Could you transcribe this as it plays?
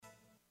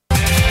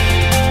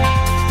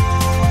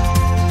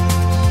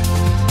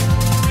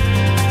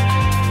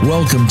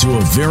Welcome to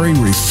a very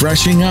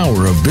refreshing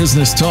hour of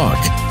business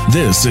talk.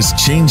 This is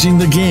Changing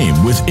the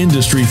Game with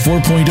Industry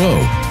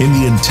 4.0 in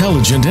the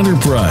Intelligent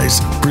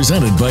Enterprise,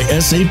 presented by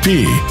SAP,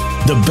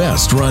 the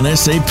best run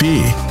SAP.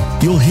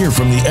 You'll hear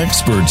from the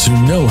experts who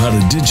know how to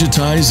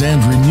digitize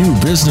and renew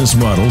business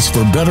models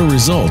for better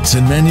results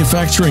in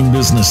manufacturing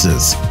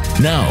businesses.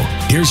 Now,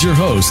 here's your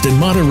host and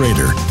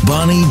moderator,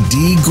 Bonnie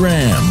D.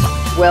 Graham.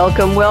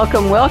 Welcome,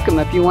 welcome, welcome.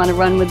 If you want to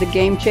run with the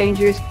game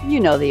changers, you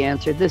know the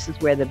answer. This is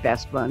where the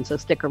best run, so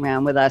stick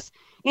around with us.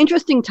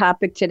 Interesting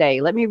topic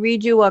today. Let me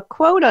read you a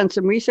quote on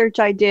some research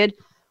I did.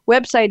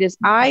 Website is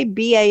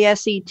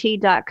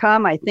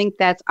ibaset.com. I think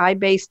that's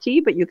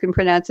iBaset, but you can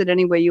pronounce it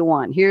any way you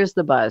want. Here's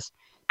the buzz.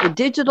 The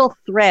digital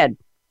thread,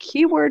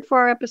 keyword for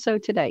our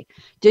episode today.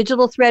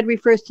 Digital thread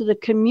refers to the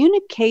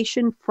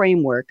communication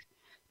framework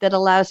that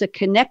allows a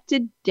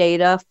connected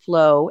data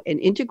flow and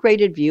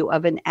integrated view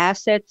of an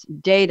asset's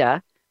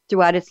data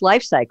throughout its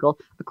life cycle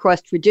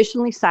across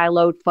traditionally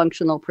siloed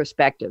functional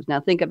perspectives. Now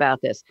think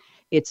about this.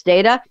 It's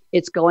data,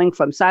 it's going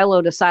from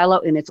silo to silo,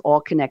 and it's all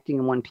connecting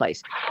in one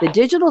place. The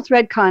digital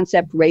thread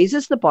concept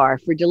raises the bar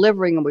for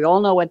delivering, and we all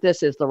know what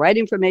this is, the right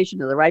information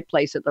to the right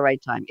place at the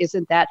right time.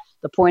 Isn't that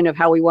the point of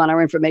how we want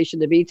our information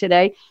to be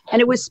today? And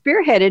it was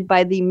spearheaded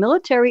by the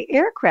military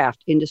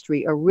aircraft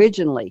industry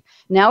originally.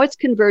 Now it's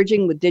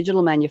converging with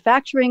digital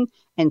manufacturing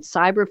and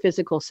cyber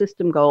physical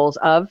system goals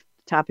of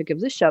topic of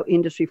this show,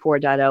 Industry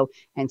 4.0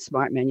 and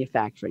smart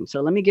manufacturing. So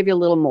let me give you a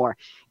little more.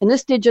 In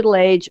this digital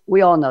age,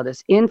 we all know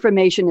this.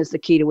 Information is the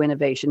key to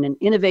innovation, and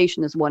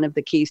innovation is one of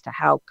the keys to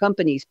how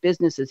companies,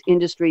 businesses,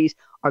 industries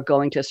are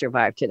going to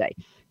survive today.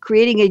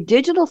 Creating a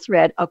digital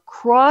thread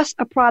across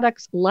a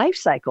product's life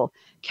cycle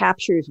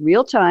captures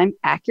real-time,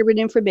 accurate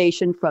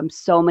information from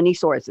so many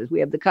sources.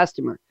 We have the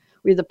customer,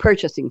 we have the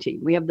purchasing team,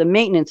 we have the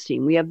maintenance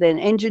team, we have the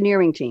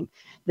engineering team.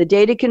 The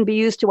data can be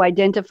used to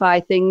identify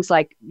things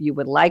like you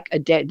would like a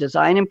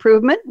design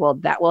improvement. Well,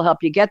 that will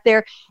help you get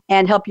there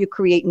and help you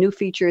create new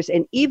features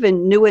and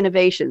even new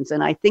innovations.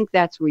 And I think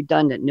that's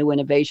redundant, new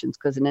innovations,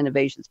 because an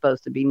innovation is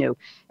supposed to be new.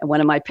 And one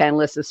of my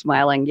panelists is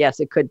smiling. Yes,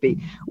 it could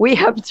be. We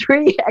have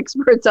three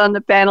experts on the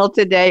panel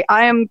today.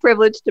 I am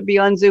privileged to be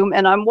on Zoom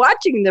and I'm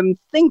watching them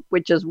think,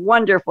 which is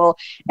wonderful.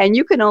 And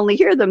you can only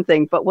hear them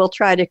think, but we'll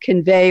try to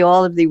convey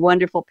all of the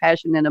wonderful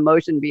passion and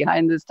emotion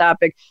behind this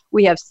topic.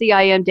 We have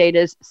CIM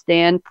Data's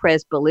Stan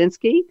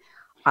Presbolinski.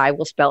 I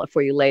will spell it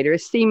for you later.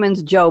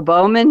 Siemens Joe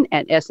Bowman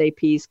and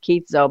SAP's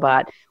Keith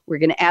Zobat. We're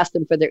going to ask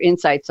them for their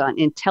insights on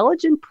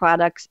intelligent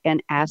products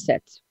and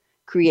assets,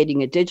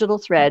 creating a digital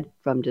thread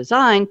from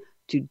design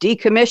to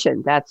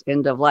decommission. That's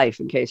end of life,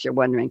 in case you're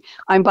wondering.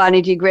 I'm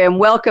Bonnie D. Graham.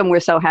 Welcome. We're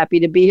so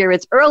happy to be here.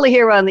 It's early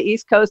here on the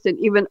East Coast and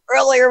even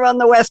earlier on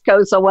the West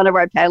Coast. So one of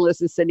our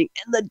panelists is sitting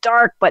in the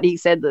dark, but he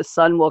said the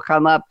sun will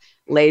come up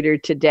later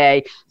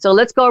today. So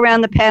let's go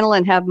around the panel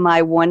and have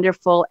my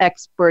wonderful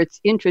experts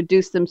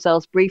introduce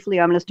themselves briefly.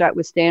 I'm going to start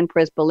with Stan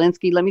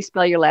Presbolinski. Let me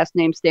spell your last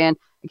name, Stan,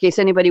 in case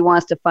anybody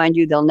wants to find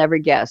you. They'll never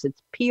guess.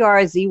 It's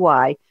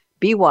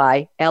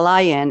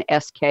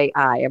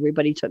P-R-Z-Y-B-Y-L-I-N-S-K-I.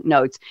 Everybody took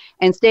notes.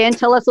 And Stan,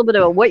 tell us a little bit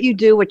about what you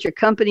do, what your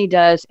company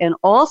does, and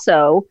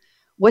also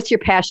what's your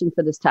passion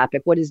for this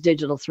topic? What does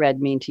digital thread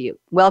mean to you?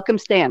 Welcome,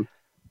 Stan.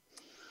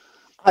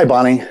 Hi,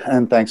 Bonnie,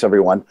 and thanks,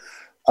 everyone.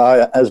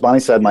 As Bonnie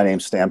said, my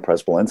name's Stan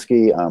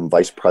Presbolinski. I'm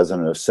Vice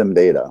President of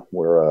SimData.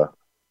 We're a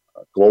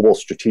global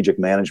strategic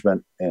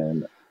management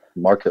and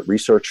market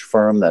research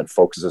firm that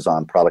focuses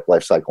on product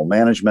lifecycle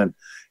management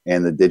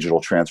and the digital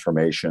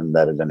transformation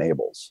that it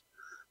enables.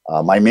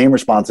 My main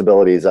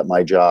responsibilities at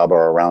my job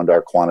are around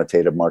our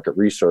quantitative market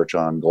research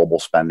on global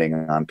spending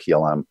on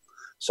PLM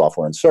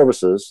software and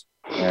services,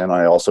 and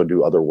I also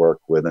do other work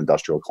with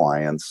industrial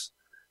clients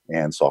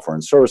and software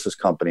and services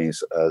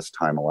companies as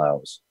time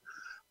allows.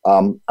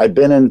 I've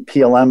been in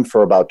PLM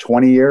for about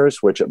 20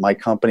 years, which at my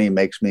company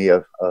makes me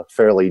a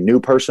fairly new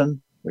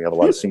person. We have a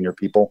lot of senior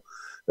people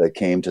that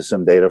came to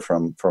SimData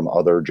from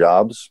other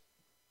jobs.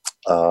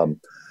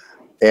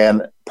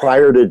 And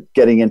prior to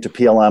getting into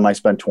PLM, I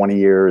spent 20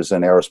 years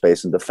in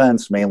aerospace and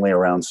defense, mainly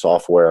around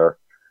software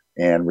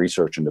and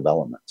research and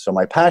development. So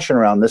my passion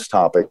around this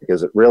topic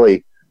is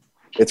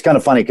it's kind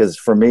of funny because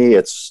for me,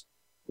 it's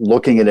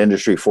looking at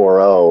Industry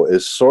 4.0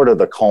 is sort of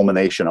the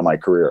culmination of my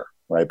career.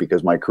 Right,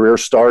 because my career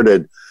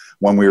started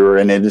when we were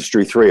in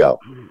Industry 3.0,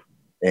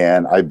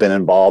 and I've been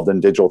involved in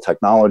digital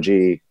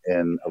technology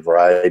in a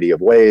variety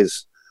of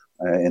ways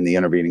in the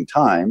intervening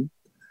time.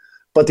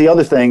 But the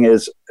other thing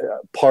is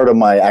part of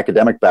my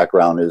academic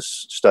background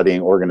is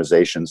studying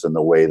organizations and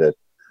the way that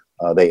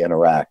they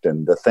interact.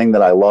 And the thing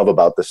that I love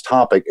about this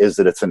topic is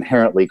that it's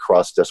inherently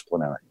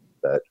cross-disciplinary,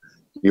 that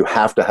you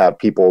have to have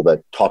people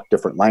that talk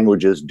different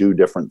languages, do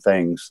different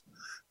things,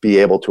 be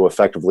able to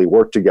effectively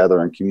work together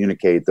and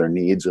communicate their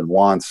needs and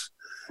wants.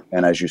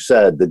 And as you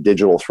said, the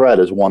digital thread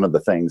is one of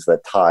the things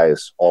that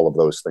ties all of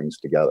those things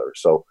together.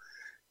 So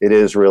it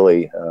is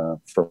really,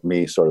 for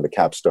me, sort of the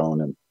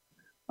capstone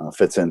and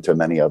fits into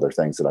many other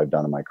things that I've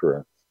done in my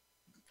career.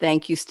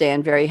 Thank you,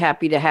 Stan. Very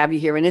happy to have you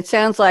here. And it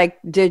sounds like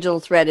digital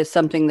thread is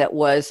something that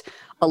was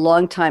a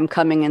long time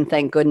coming, and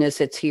thank goodness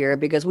it's here,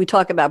 because we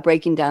talk about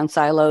breaking down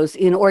silos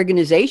in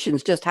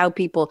organizations, just how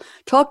people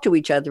talk to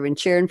each other and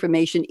share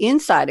information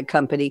inside a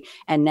company.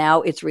 And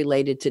now it's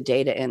related to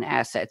data and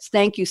assets.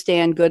 Thank you,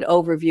 Stan. Good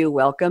overview.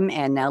 Welcome.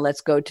 And now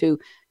let's go to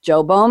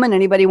Joe Bowman.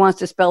 Anybody wants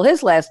to spell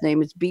his last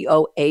name, it's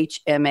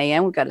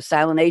Bohman. We've got a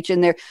silent H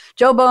in there.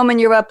 Joe Bowman,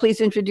 you're up. Please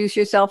introduce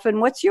yourself.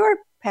 And what's your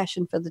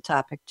passion for the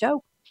topic,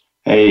 Joe?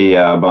 Hey,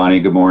 Bonnie,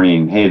 good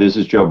morning. Hey, this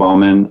is Joe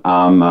Bowman.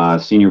 I'm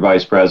Senior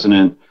Vice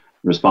President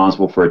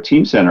responsible for a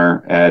team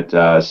center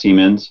at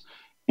Siemens.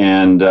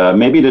 And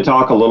maybe to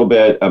talk a little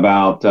bit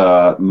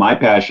about my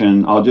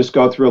passion, I'll just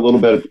go through a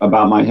little bit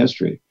about my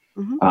history.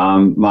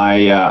 Mm-hmm.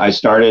 I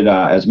started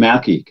as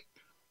math geek.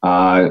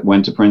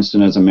 Went to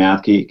Princeton as a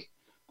math geek.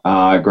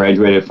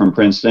 Graduated from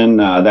Princeton.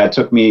 That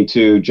took me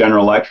to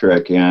General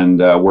Electric and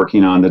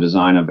working on the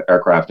design of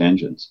aircraft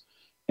engines,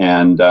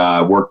 and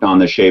worked on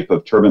the shape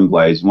of turbine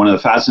blades. One of the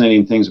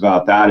fascinating things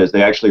about that is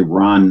they actually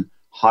run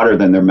hotter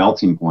than their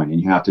melting point, and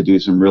you have to do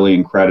some really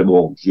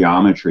incredible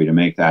geometry to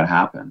make that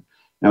happen. And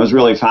that was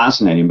really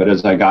fascinating. But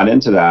as I got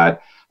into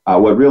that,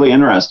 what really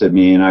interested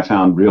me and I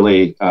found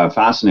really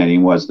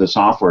fascinating was the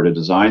software to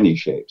design these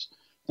shapes.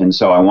 And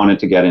so I wanted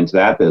to get into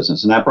that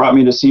business, and that brought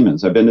me to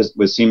Siemens. I've been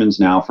with Siemens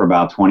now for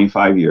about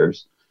 25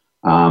 years.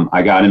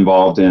 I got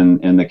involved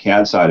in the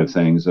CAD side of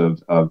things,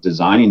 of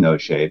designing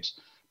those shapes.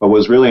 But what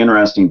was really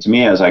interesting to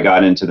me as I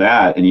got into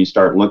that, and you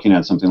start looking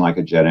at something like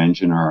a jet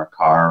engine or a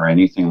car or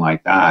anything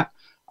like that,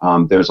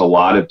 there's a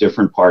lot of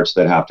different parts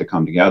that have to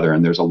come together,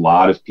 and there's a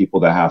lot of people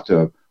that have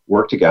to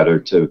work together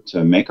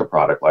to make a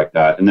product like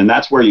that. And then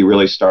that's where you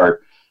really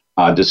start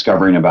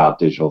discovering about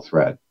digital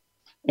thread.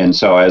 And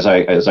so as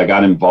I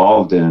got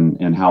involved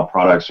in how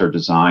products are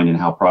designed and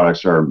how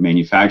products are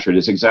manufactured,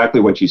 it's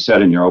exactly what you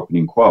said in your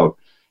opening quote.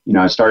 You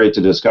know, I started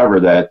to discover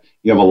that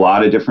you have a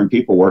lot of different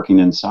people working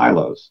in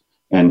silos.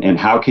 And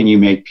how can you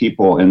make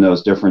people in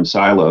those different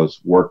silos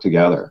work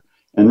together?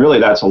 And really,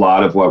 that's a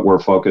lot of what we're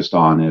focused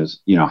on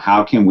is, you know,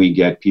 how can we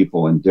get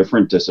people in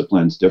different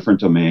disciplines, different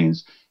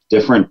domains,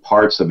 different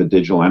parts of a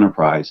digital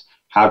enterprise?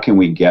 How can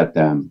we get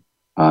them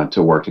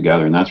to work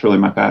together? And that's really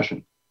my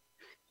passion.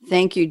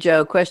 Thank you,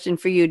 Joe. Question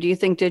for you. Do you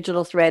think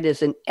digital thread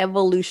is an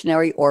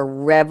evolutionary or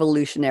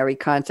revolutionary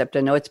concept? I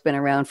know it's been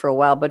around for a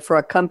while, but for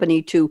a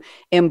company to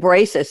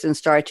embrace this and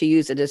start to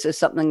use it, is this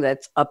something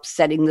that's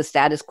upsetting the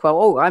status quo?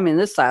 Oh, I'm in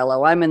this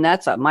silo, I'm in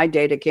that silo. My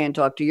data can't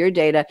talk to your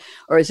data.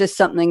 Or is this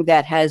something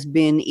that has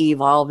been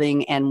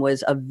evolving and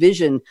was a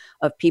vision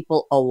of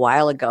people a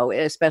while ago,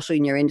 especially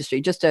in your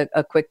industry? Just a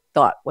quick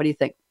thought. What do you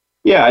think?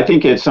 Yeah, I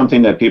think it's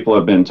something that people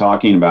have been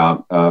talking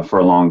about for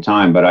a long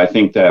time, but I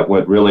think that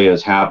what really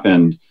has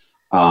happened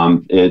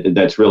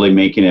that's really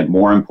making it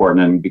more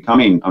important and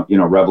becoming,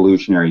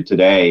 revolutionary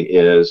today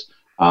is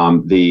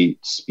the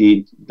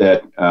speed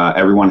that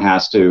everyone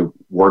has to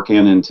work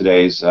in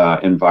today's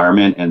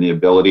environment, and the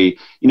ability,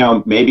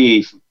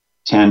 maybe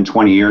 10,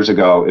 20 years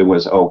ago, it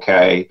was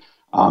okay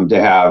to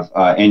have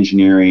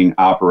engineering,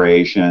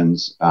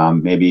 operations,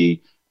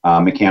 maybe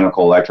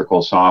mechanical,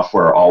 electrical,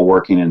 software, all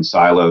working in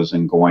silos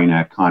and going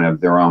at kind of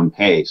their own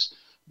pace.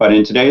 But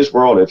in today's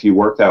world, if you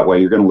work that way,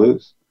 you're going to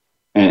lose.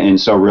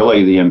 And so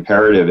really the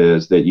imperative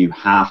is that you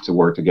have to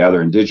work together.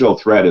 And digital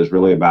thread is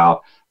really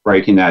about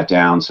breaking that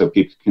down so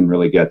people can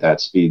really get that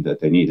speed that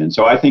they need. And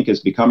so I think it's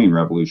becoming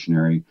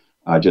revolutionary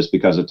just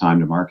because of time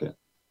to market.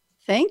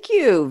 Thank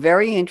you.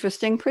 Very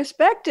interesting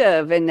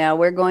perspective. And now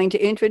we're going to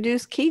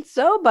introduce Keith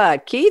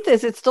Zobat. Keith,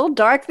 is it still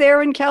dark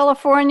there in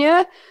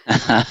California?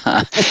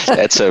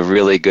 That's a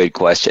really good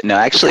question. No,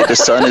 actually, the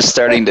sun is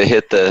starting to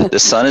hit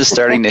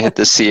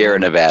the Sierra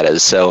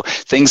Nevadas. So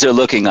things are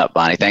looking up,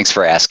 Bonnie. Thanks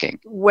for asking.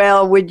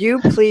 Well, would you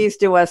please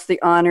do us the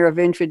honor of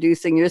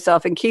introducing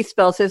yourself? And Keith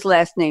spells his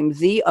last name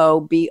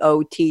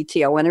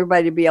Zobott. I want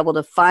everybody to be able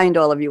to find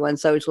all of you on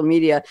social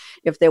media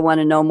if they want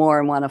to know more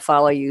and want to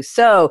follow you.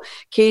 So,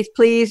 Keith,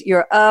 please,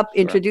 you're up.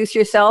 Introduce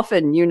yourself,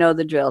 and you know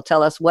the drill.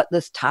 Tell us what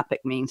this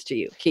topic means to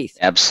you. Keith.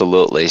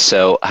 Absolutely.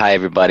 So, hi,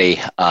 everybody.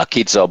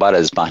 Keith Zobat,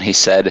 as Bonnie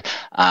said.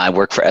 I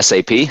work for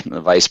SAP. I'm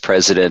the vice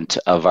president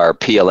of our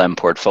PLM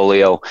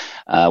portfolio.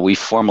 We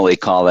formally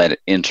call that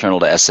internal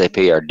to SAP,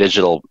 our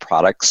digital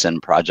products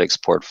and projects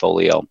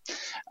portfolio.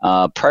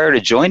 Prior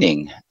to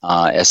joining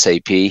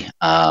SAP,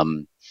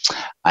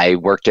 I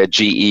worked at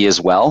GE as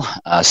well,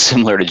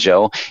 similar to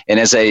Joe. And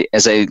as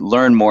I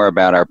learn more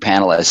about our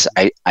panelists,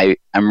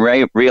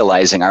 I'm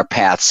realizing our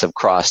paths have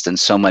crossed in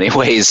so many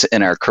ways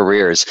in our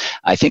careers.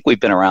 I think we've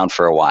been around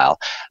for a while.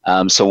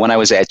 So when I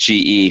was at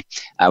GE,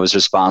 I was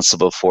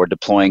responsible for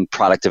deploying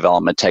product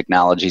development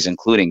technologies,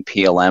 including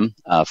PLM,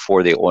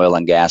 for the oil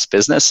and gas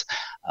business.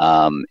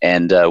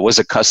 And was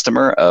a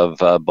customer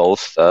of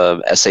both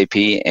SAP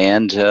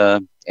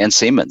and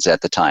Siemens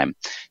at the time.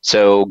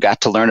 So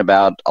got to learn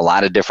about a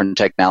lot of different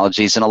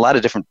technologies and a lot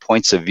of different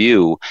points of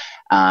view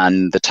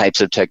on the types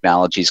of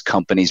technologies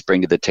companies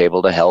bring to the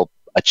table to help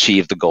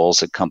achieve the goals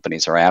that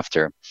companies are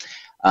after.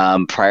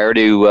 Prior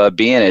to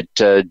being at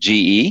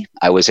GE,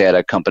 I was at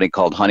a company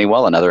called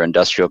Honeywell, another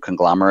industrial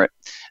conglomerate.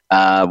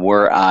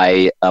 where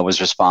I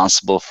was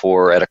responsible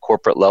for, at a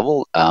corporate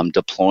level,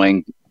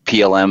 deploying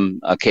PLM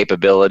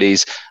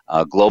capabilities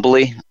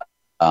globally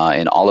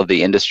in all of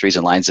the industries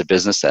and lines of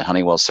business that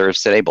Honeywell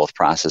serves today, both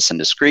process and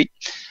discrete.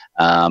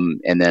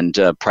 And then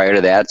prior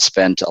to that,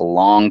 spent a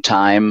long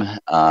time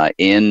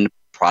in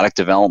product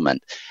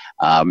development,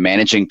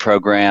 managing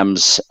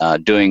programs,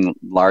 doing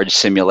large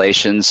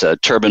simulations,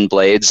 turbine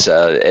blades,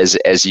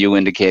 as you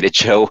indicated,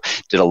 Joe,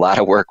 did a lot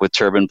of work with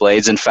turbine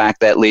blades. In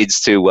fact, that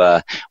leads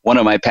to one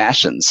of my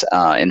passions,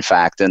 in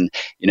fact. And,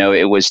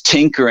 it was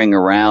tinkering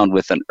around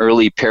with an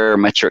early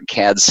parametric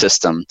CAD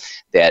system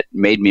that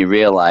made me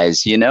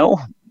realize,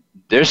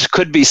 there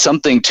could be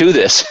something to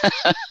this.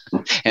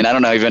 And I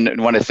don't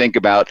even want to think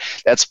about,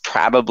 that's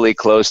probably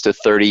close to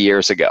 30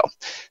 years ago.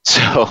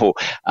 So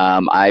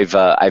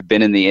I've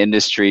been in the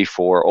industry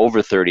for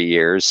over 30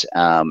 years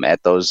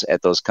at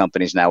those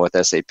companies now with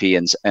SAP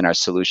and our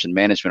solution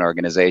management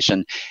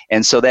organization.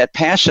 And so that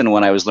passion,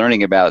 when I was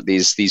learning about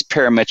these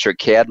parametric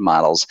CAD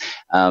models,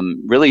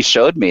 really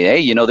showed me,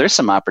 hey, there's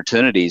some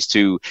opportunities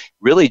to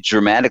really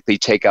dramatically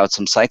take out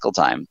some cycle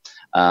time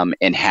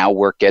and how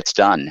work gets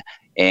done.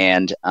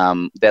 And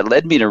that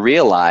led me to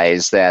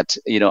realize that,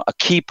 a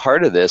key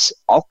part of this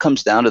all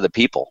comes down to the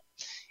people.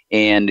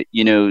 And,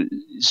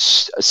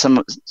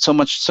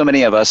 so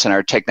many of us in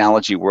our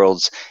technology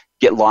worlds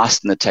get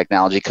lost in the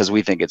technology because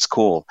we think it's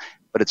cool.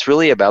 But it's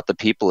really about the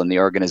people in the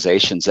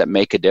organizations that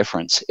make a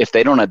difference. If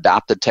they don't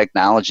adopt the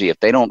technology, if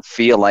they don't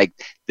feel like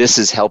this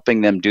is helping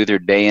them do their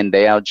day in,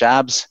 day out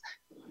jobs,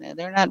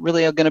 they're not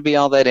really going to be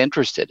all that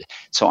interested.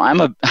 So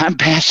I'm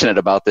passionate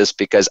about this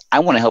because I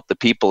want to help the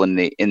people in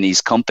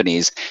these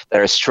companies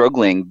that are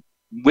struggling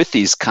with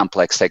these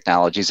complex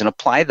technologies and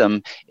apply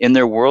them in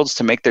their worlds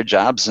to make their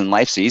jobs and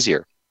lives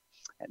easier.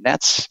 And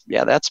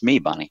that's me,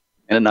 Bonnie,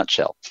 in a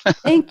nutshell.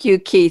 Thank you,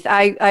 Keith.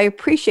 I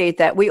appreciate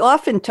that. We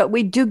often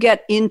we do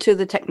get into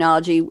the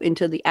technology,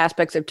 into the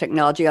aspects of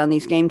technology on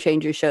these Game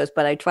Changer shows,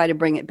 but I try to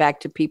bring it back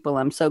to people.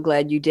 I'm so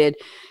glad you did.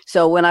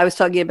 So when I was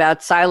talking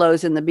about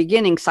silos in the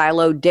beginning,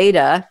 siloed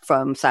data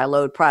from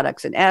siloed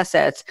products and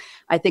assets,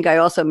 I think I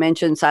also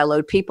mentioned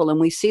siloed people, and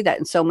we see that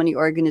in so many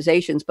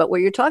organizations. But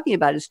what you're talking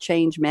about is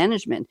change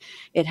management.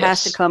 It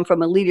has to come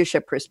from a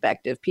leadership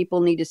perspective. People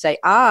need to say,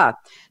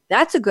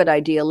 that's a good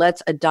idea.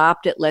 Let's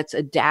adopt it. Let's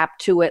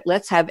adapt to it.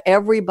 Let's have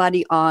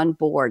everybody on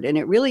board. And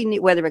it really,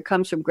 whether it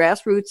comes from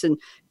grassroots and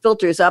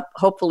filters up,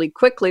 hopefully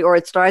quickly, or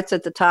it starts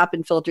at the top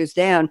and filters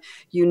down,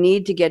 you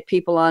need to get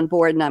people on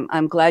board. And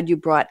I'm glad you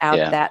brought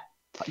out that.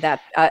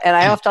 And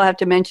I also have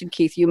to mention,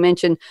 Keith, you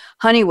mentioned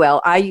Honeywell.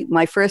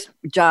 My first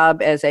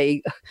job as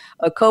a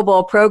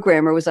COBOL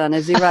programmer was on a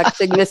Xerox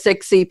Sigma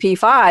 6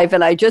 CP5,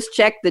 and I just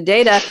checked the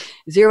data.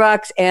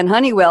 Xerox and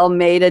Honeywell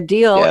made a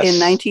deal in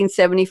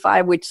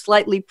 1975, which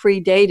slightly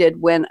predated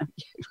when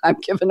I'm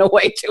giving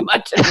away too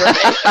much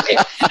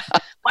information.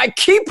 My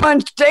key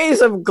punch days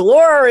of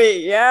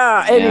glory.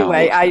 Yeah.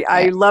 Anyway,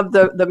 I love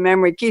the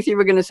memory. Keith, you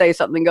were going to say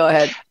something. Go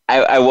ahead.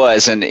 I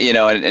was, and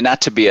and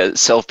not to be a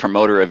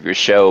self-promoter of your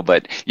show,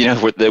 but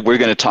we're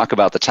going to talk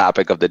about the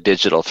topic of the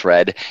digital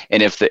thread.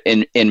 And if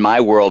in my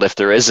world, if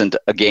there isn't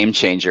a game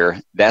changer,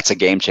 that's a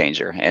game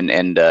changer.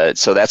 And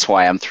so that's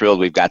why I'm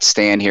thrilled we've got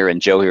Stan here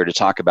and Joe here to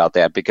talk about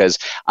that, because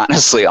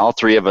honestly, all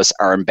three of us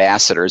are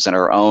ambassadors in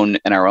our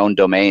own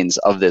domains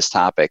of this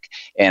topic,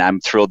 and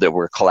I'm thrilled that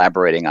we're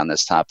collaborating on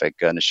this topic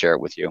and to share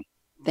it with you.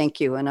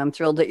 Thank you. And I'm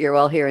thrilled that you're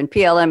all here. And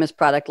PLM is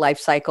Product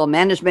Lifecycle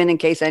Management, in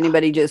case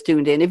anybody just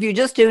tuned in. If you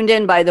just tuned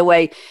in, by the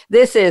way,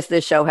 this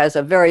show has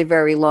a very,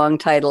 very long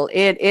title.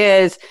 It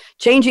is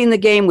Changing the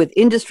Game with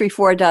Industry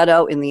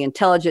 4.0 in the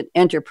Intelligent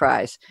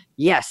Enterprise.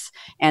 Yes.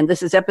 And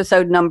this is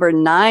episode number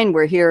 9.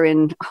 We're here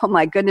in, oh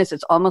my goodness,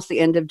 it's almost the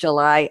end of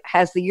July.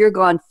 Has the year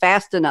gone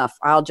fast enough?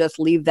 I'll just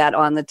leave that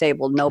on the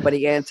table.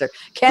 Nobody answer.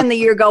 Can the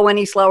year go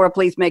any slower?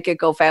 Please make it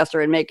go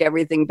faster and make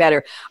everything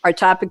better. Our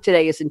topic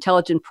today is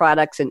intelligent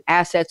products and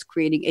assets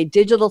creating a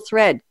digital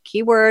thread.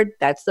 Keyword,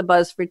 that's the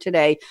buzz for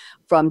today.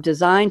 From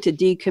design to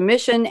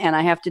decommission. And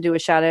I have to do a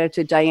shout out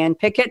to Diane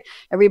Pickett.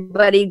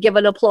 Everybody give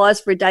an applause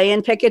for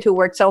Diane Pickett, who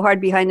worked so hard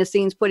behind the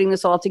scenes putting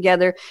this all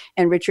together,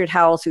 and Richard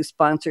Howells, who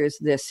sponsors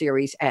this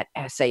series at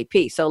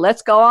SAP. So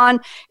let's go on.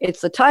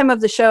 It's the time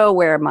of the show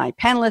where my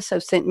panelists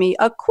have sent me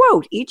a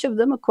quote, each of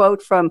them a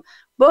quote from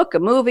book, a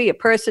movie, a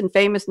person,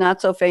 famous, not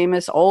so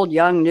famous, old,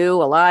 young,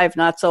 new, alive,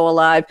 not so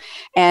alive.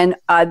 And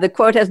the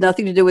quote has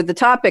nothing to do with the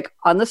topic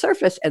on the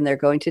surface, and they're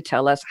going to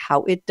tell us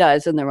how it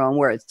does in their own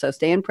words. So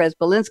Stan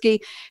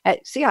Prespolinski,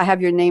 see, I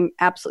have your name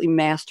absolutely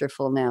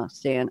masterful now,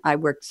 Stan. I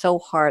worked so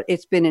hard.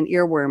 It's been an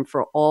earworm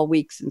for all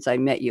week since I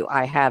met you.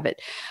 I have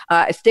it.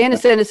 Stan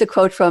has sent us a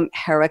quote from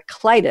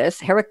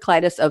Heraclitus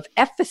of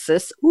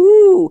Ephesus.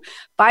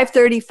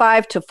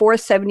 535 to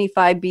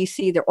 475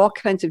 BC. There are all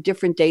kinds of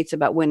different dates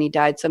about when he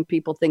died. Some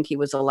people think he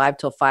was alive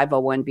till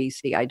 501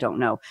 BC. I don't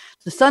know.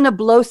 The son of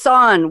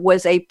Bloson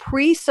was a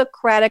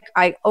pre-Socratic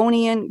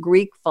Ionian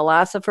Greek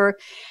philosopher,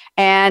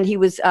 and he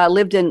was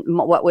lived in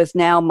what was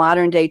now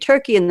modern-day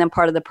Turkey and then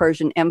part of the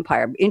Persian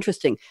Empire.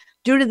 Interesting.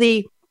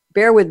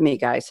 Bear with me,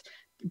 guys.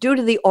 due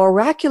to the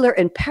oracular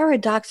and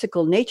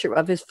paradoxical nature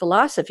of his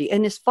philosophy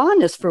and his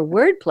fondness for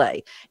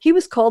wordplay. He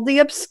was called the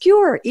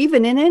obscure,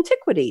 even in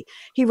antiquity.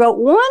 He wrote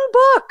one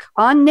book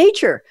on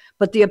nature,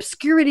 but the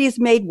obscurity is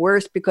made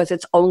worse because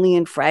it's only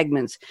in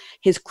fragments.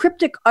 His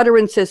cryptic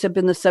utterances have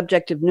been the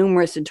subject of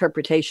numerous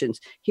interpretations.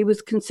 He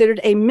was considered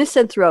a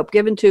misanthrope,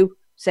 given to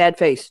sad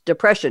face,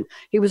 depression.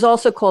 He was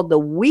also called the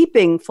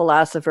weeping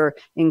philosopher,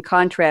 in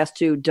contrast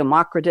to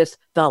Democritus,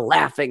 the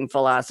laughing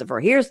philosopher.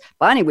 Here's,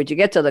 Bonnie, would you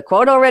get to the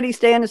quote already?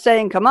 Stan is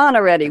saying, come on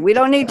already. We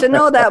don't need to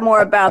know that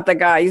more about the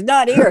guy. He's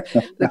not here.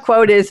 The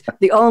quote is,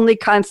 the only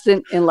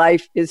constant in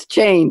life is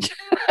change.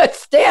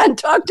 Stan,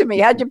 talk to me.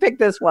 How'd you pick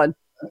this one?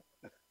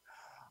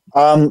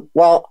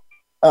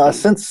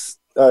 Since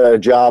a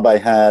job I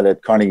had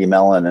at Carnegie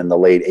Mellon in the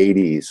late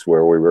 80s,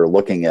 where we were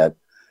looking at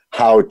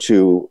how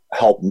to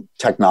help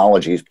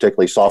technologies,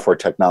 particularly software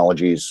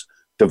technologies,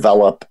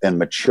 develop and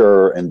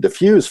mature and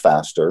diffuse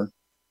faster,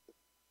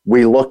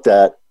 we looked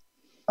at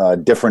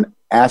different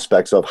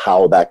aspects of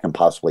how that can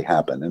possibly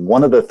happen. And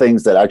one of the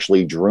things that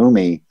actually drew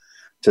me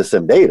to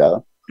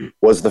SimData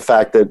was the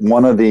fact that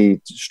one of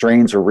the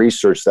strains of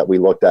research that we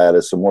looked at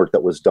is some work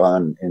that was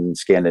done in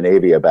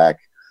Scandinavia back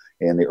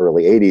in the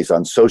early 80s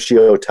on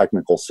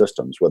socio-technical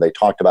systems, where they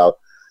talked about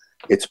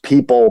it's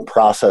people,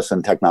 process,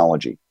 and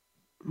technology.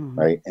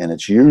 Right. And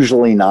it's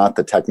usually not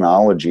the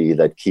technology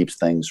that keeps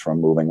things from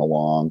moving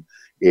along.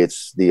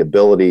 It's the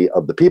ability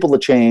of the people to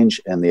change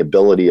and the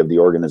ability of the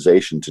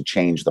organization to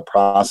change the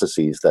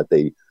processes that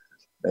they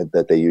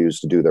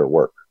use to do their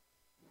work.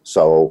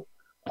 So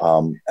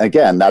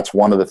again, that's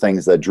one of the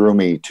things that drew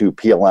me to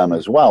PLM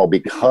as well,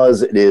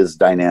 because it is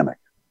dynamic,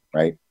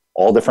 right?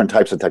 All different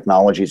types of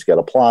technologies get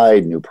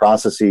applied, new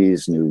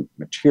processes, new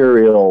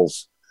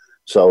materials.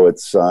 So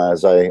it's,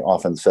 as I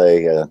often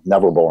say,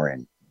 never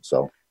boring.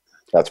 So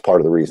that's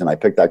part of the reason I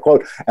picked that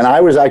quote. And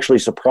I was actually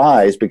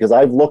surprised because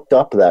I've looked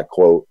up that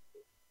quote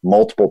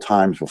multiple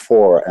times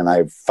before, and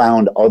I've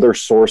found other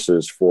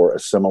sources for a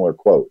similar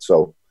quote.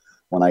 So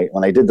when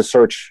I did the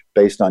search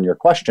based on your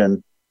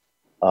question,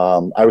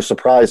 I was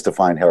surprised to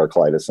find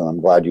Heraclitus, and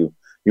I'm glad you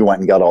went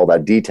and got all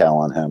that detail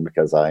on him,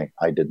 because I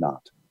did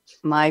not.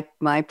 My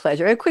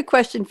pleasure. A quick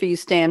question for you,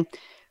 Stan.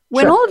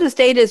 When Sure. all of this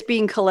data is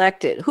being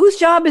collected, whose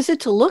job is it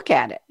to look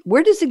at it?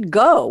 Where does it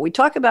go? We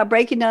talk about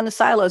breaking down the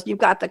silos. You've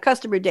got the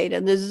customer data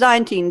and the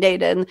design team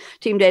data and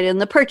team data and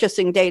the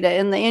purchasing data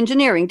and the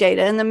engineering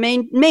data and the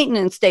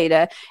maintenance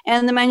data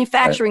and the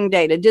manufacturing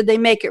data. Did they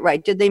make it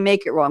right? Did they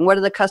make it wrong? What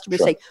do the customers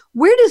Sure. say?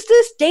 Where does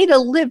this data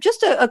live?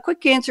 Just a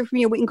quick answer from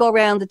you. We can go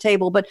around the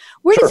table, but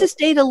where Sure. does this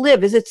data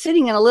live? Is it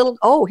sitting in a little,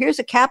 here's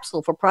a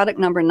capsule for product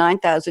number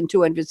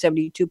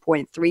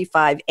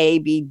 9272.35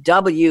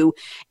 ABW.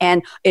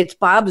 And it's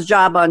Bob's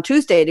job on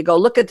Tuesday to go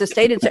look at this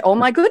data and say, oh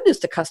my goodness,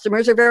 the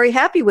customers are very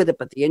happy with it,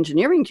 but the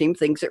engineering team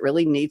thinks it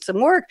really needs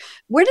some work.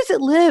 Where does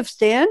it live,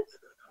 Stan?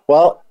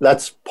 Well,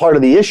 that's part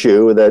of the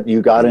issue that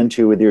you got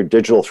into with your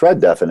digital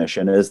thread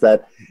definition, is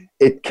that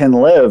it can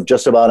live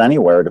just about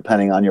anywhere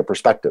depending on your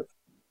perspective.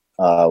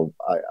 I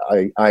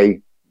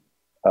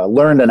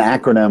learned an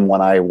acronym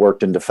when I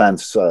worked in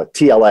defense,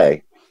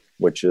 TLA,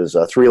 which is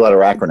a 3-letter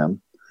acronym.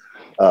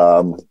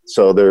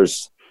 So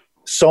there's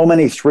so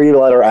many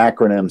 3-letter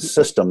acronym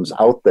systems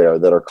out there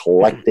that are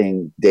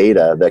collecting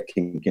data that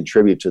can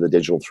contribute to the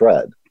digital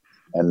thread.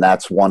 And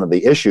that's one of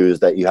the issues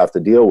that you have to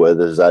deal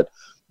with, is that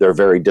they're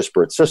very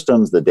disparate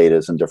systems. The data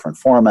is in different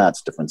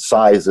formats, different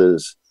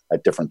sizes,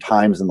 at different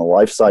times in the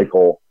life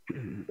cycle.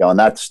 And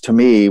that's, to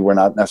me, we're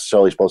not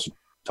necessarily supposed to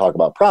talk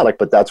about product,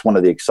 but that's one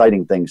of the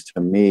exciting things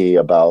to me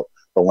about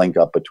the link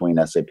up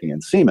between SAP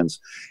and Siemens,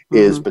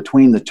 is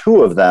between the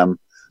two of them,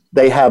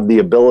 they have the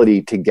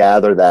ability to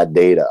gather that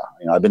data.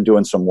 I've been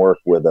doing some work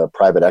with a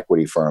private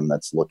equity firm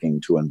that's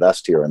looking to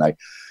invest here, and I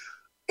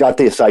got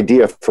this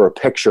idea for a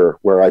picture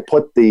where I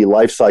put the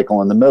life cycle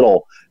in the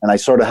middle, and I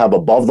sort of have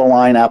above the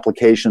line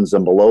applications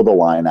and below the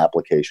line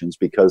applications,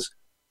 because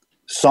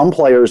some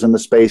players in the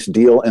space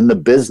deal in the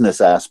business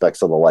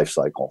aspects of the life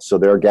cycle. So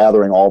they're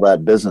gathering all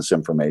that business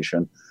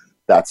information.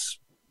 That's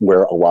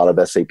where a lot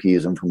of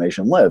SAP's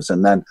information lives.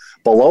 And then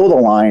below the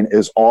line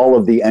is all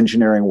of the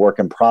engineering work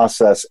in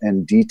process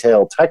and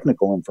detailed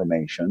technical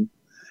information.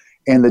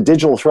 And the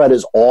digital thread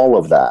is all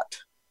of that.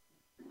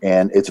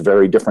 And it's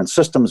very different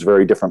systems,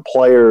 very different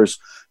players,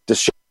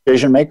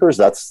 decision makers.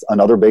 That's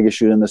another big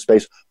issue in this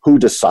space. Who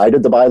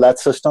decided to buy that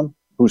system?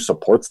 Who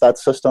supports that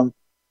system?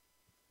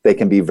 They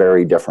can be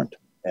very different.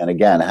 And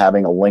again,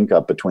 having a link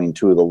up between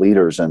two of the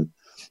leaders in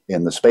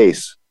the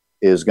space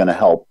is going to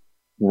help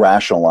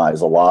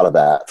rationalize a lot of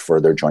that for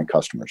their joint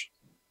customers.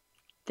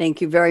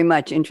 Thank you very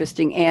much.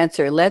 Interesting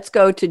answer. Let's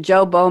go to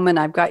Joe Bowman.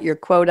 I've got your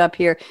quote up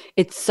here.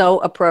 It's so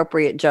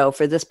appropriate, Joe,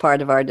 for this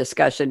part of our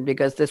discussion,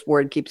 because this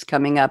word keeps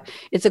coming up.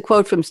 It's a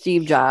quote from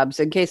Steve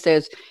Jobs. In case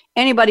there's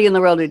anybody in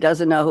the world who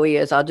doesn't know who he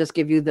is, I'll just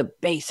give you the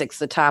basics,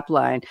 the top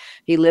line.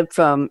 He lived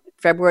from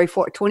February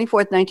 24th,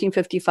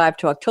 1955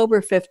 to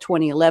October 5th,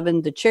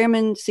 2011, the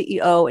chairman,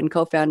 CEO, and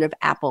co-founder of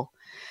Apple,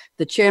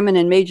 the chairman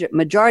and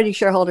majority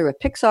shareholder of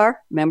Pixar,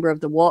 member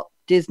of the Walt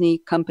Disney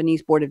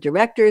Company's board of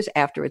directors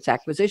after its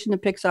acquisition of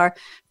Pixar,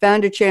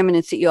 founder, chairman,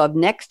 and CEO of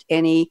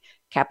NextNE,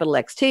 capital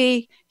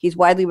XT. He's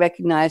widely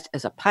recognized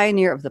as a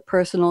pioneer of the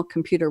personal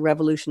computer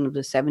revolution of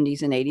the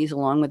 70s and 80s,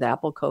 along with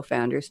Apple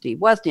co-founder Steve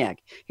Wozniak.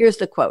 Here's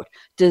the quote: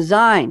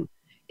 "Design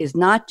is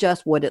not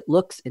just what it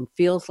looks and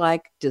feels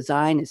like.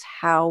 Design is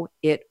how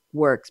it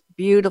works."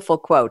 Beautiful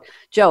quote.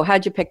 Joe,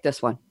 how'd you pick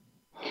this one?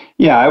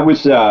 Yeah, I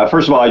was,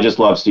 first of all, I just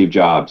love Steve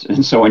Jobs.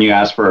 And so when you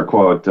asked for a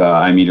quote,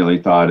 I immediately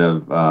thought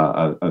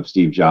of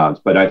Steve Jobs.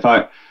 But I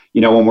thought,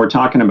 when we're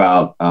talking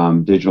about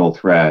digital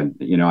thread,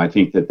 I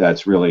think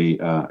that's really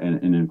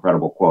an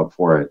incredible quote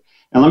for it.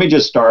 And let me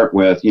just start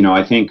with,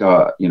 I think,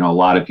 a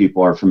lot of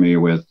people are familiar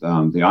with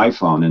the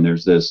iPhone, and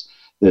there's this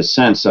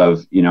sense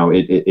of,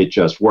 it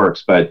just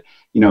works. But,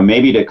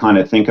 maybe to kind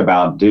of think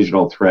about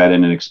digital thread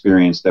and an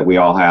experience that we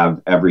all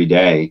have every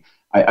day,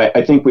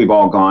 I think we've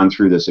all gone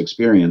through this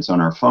experience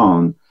on our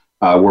phone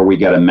where we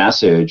get a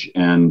message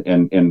and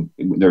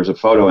there's a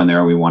photo in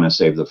there, we want to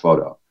save the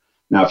photo.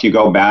 Now, if you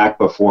go back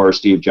before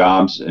Steve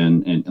Jobs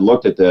and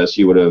looked at this,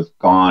 you would have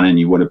gone and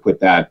you would have put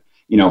that,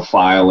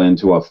 file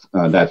into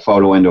that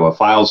photo into a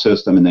file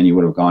system, and then you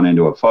would have gone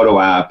into a photo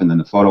app, and then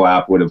the photo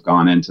app would have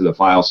gone into the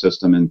file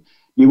system, and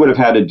you would have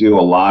had to do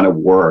a lot of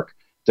work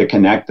to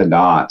connect the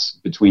dots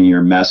between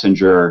your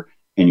messenger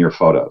and your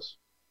photos.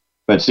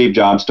 But Steve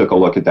Jobs took a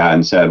look at that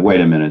and said,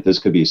 wait a minute, this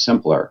could be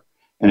simpler.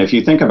 And if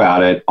you think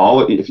about it,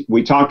 if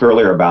we talked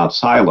earlier about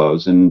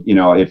silos, and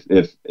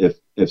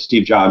if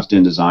Steve Jobs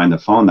didn't design the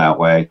phone that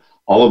way,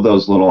 all of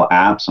those little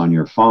apps on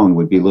your phone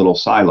would be little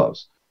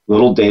silos,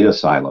 little data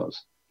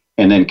silos.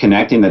 And then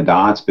connecting the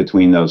dots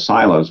between those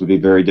silos would be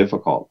very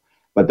difficult.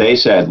 But they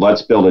said,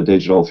 let's build a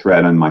digital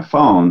thread on my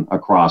phone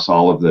across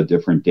all of the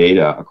different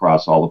data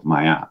across all of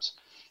my apps.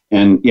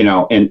 And,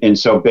 and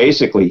so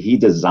basically he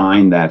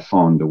designed that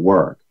phone to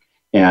work.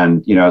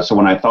 And, so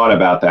when I thought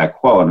about that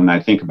quote, and I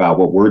think about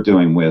what we're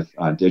doing with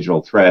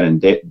digital thread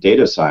and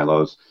data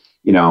silos,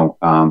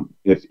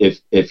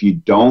 if you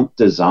don't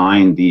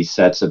design these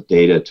sets of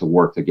data to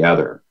work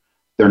together,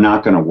 they're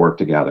not going to work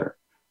together.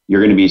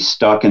 You're going to be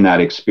stuck in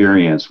that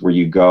experience where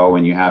you go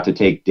and you have to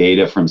take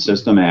data from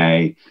system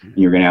A, and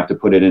you're going to have to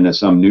put it into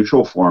some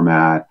neutral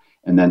format,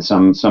 and then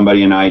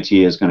somebody in IT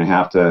is going to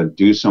have to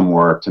do some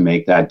work to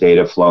make that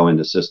data flow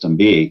into system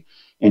B.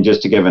 And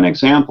just to give an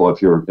example,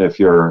 if you're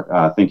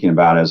thinking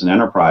about it as an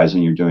enterprise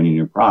and you're doing a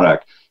new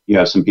product, you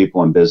have some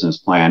people in business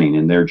planning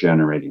and they're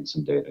generating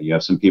some data. You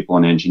have some people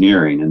in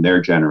engineering and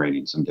they're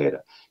generating some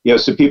data. You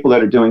have some people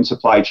that are doing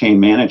supply chain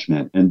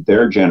management and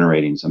they're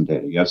generating some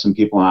data. You have some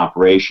people in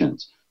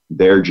operations,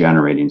 they're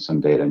generating some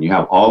data. And you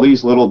have all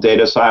these little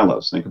data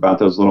silos. Think about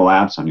those little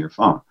apps on your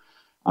phone.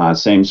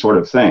 Same sort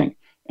of thing.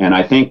 And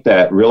I think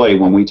that really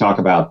when we talk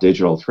about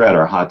digital thread,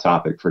 our hot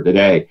topic for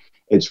today,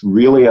 it's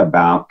really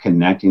about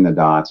connecting the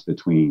dots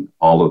between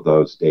all of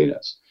those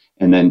data.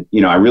 And then,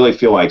 I really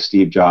feel like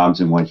Steve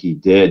Jobs and what he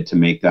did to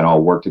make that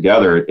all work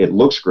together, it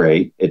looks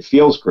great, it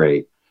feels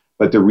great,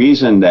 but the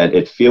reason that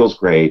it feels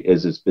great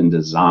is it's been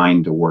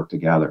designed to work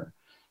together.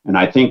 And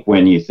I think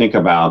when you think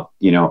about,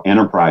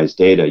 enterprise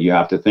data, you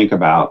have to think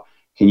about,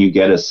 can you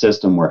get a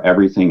system where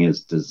everything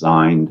is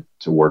designed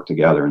to work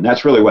together? And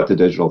that's really what the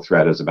digital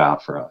thread is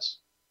about for us.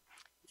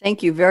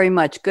 Thank you very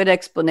much. Good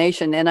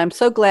explanation. And I'm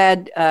so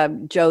glad,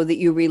 Joe, that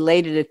you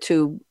related it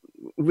to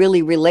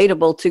really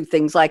relatable to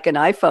things like an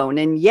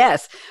iPhone. And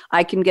yes,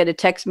 I can get a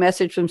text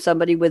message from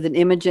somebody with an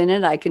image in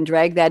it. I can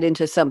drag that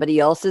into somebody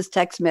else's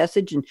text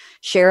message and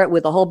share it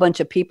with a whole bunch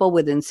of people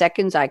within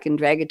seconds. I can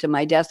drag it to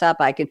my desktop.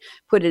 I can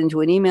put it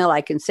into an email.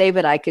 I can save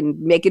it. I can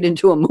make it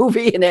into a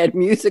movie and add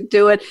music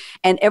to it.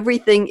 And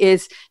everything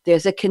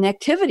there's a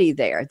connectivity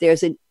there.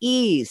 There's an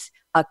ease,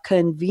 a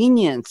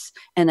convenience,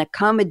 an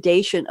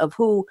accommodation of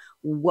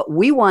what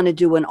we want to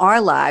do in our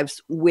lives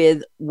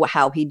with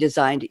how he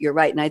designed it. You're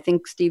right. And I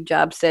think Steve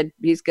Jobs said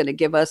he's going to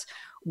give us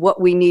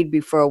what we need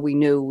before we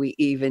knew we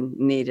even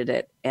needed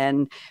it.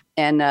 And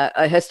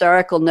a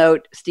historical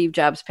note, Steve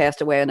Jobs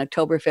passed away on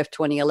October 5th,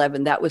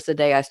 2011. That was the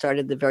day I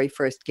started the very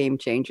first Game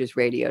Changers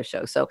radio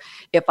show. So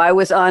if I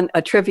was on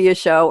a trivia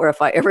show or if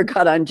I ever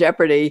got on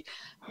Jeopardy,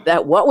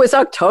 what was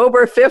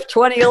October 5th,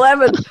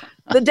 2011?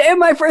 The day of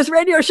my first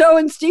radio show,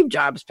 and Steve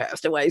Jobs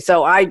passed away.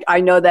 So I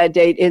know that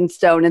date in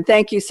stone. And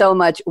thank you so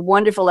much.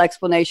 Wonderful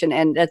explanation.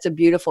 And that's a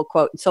beautiful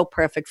quote. So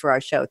perfect for our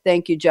show.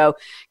 Thank you, Joe.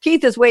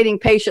 Keith is waiting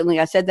patiently.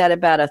 I said that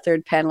about a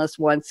third panelist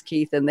once,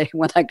 Keith. And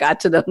when I got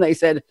to them, they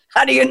said,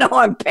 how do you know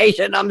I'm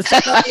patient? I'm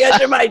sitting on the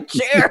edge of my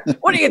chair.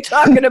 What are you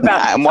talking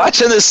about? I'm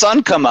watching the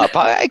sun come up.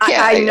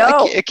 I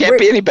know. It can't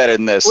be any better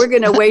than this. We're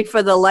going to wait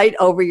for the light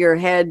over your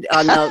head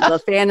on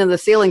the fan in the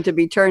ceiling to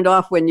be turned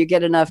off when you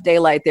get enough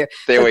daylight there.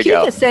 There we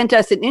go. Keith has sent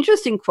us an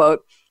interesting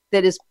quote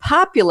that is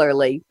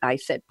popularly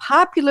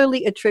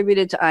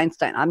attributed to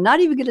Einstein. I'm not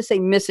even going to say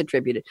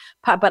misattributed,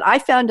 but I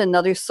found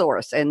another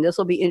source, and this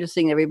will be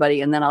interesting to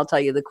everybody, and then I'll tell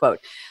you the quote.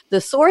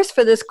 The source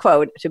for this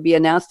quote, to be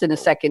announced in a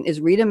second, is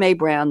Rita Mae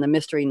Brown, the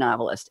mystery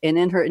novelist. And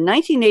in her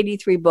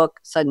 1983 book,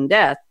 Sudden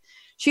Death,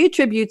 she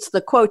attributes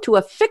the quote to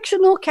a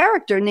fictional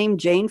character named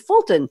Jane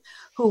Fulton,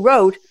 who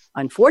wrote,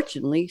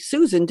 Unfortunately,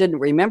 Susan didn't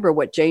remember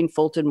what Jane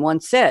Fulton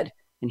once said.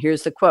 And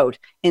here's the quote: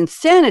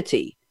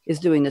 "Insanity is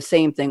doing the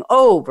same thing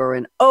over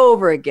and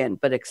over again,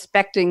 but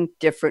expecting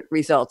different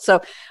results."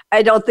 So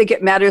I don't think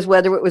it matters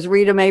whether it was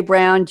Rita Mae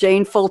Brown,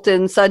 Jane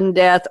Fulton, sudden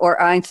death,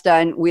 or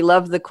Einstein. We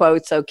love the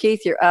quote. So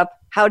Keith, you're up.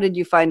 How did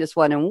you find this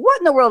one? And what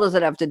in the world does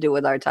it have to do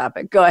with our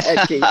topic? Go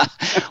ahead, Keith.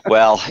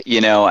 Well,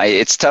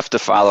 it's tough to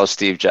follow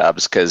Steve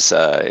Jobs because,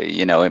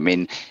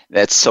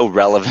 that's so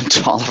relevant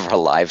to all of our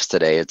lives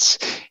today.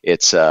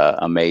 It's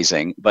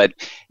amazing. But,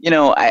 when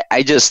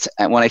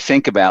I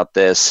think about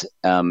this,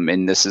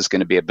 and this is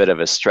going to be a bit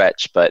of a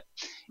stretch, but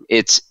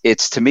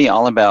it's to me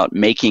all about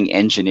making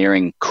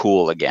engineering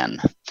cool again.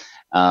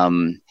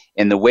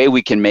 And the way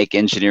we can make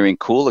engineering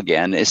cool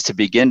again is to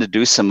begin to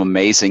do some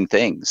amazing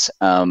things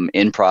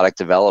in product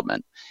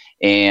development.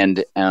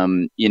 And,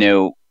 and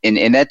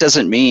that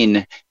doesn't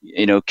mean,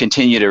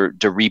 continue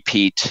to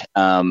repeat,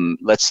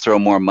 let's throw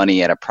more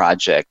money at a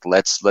project,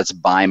 let's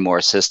buy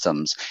more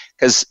systems.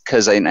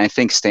 Because I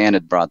think Stan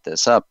had brought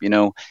this up,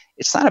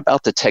 it's not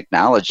about the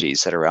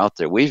technologies that are out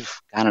there. We've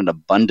got an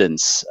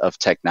abundance of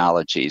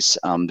technologies.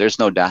 There's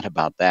no doubt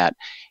about that.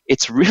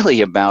 It's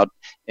really about,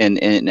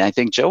 and I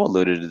think Joe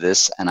alluded to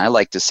this, and I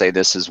like to say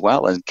this as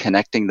well, and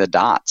connecting the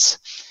dots.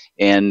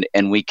 And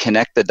we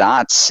connect the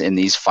dots in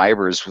these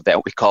fibers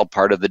that we call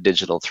part of the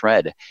digital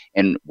thread.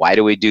 And why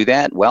do we do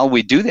that? Well,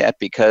 we do that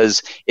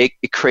because it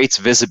creates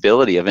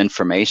visibility of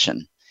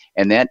information.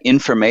 And that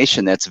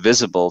information that's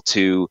visible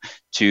to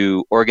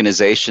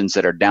organizations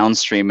that are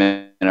downstream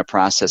in a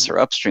process or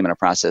upstream in a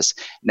process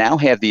now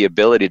have the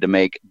ability to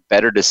make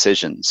better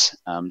decisions.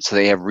 So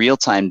they have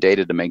real-time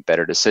data to make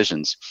better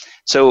decisions.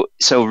 So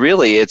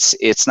really,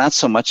 it's not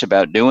so much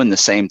about doing the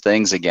same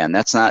things again.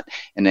 That's not,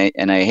 and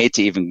I hate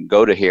to even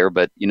go to here,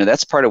 but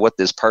that's part of what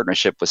this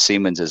partnership with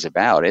Siemens is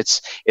about.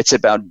 It's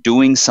about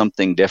doing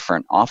something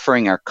different,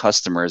 offering our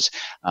customers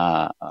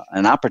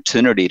an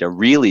opportunity to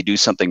really do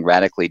something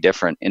radically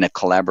different in a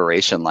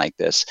collaboration like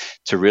this,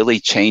 to really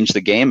change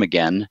the game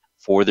again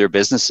for their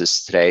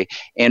businesses today,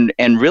 and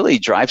really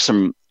drive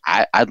some,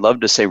 I'd love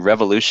to say,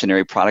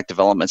 revolutionary product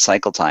development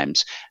cycle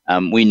times.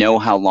 We know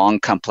how long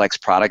complex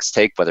products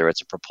take, whether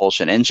it's a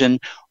propulsion engine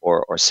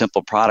or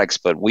simple products,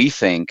 but we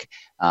think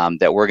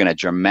that we're going to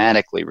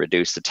dramatically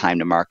reduce the time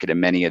to market in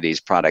many of these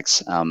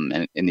products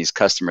and in these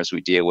customers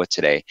we deal with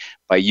today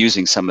by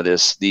using some of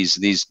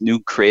these new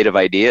creative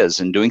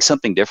ideas and doing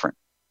something different.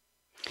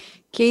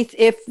 Keith,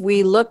 if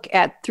we look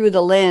at through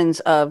the lens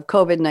of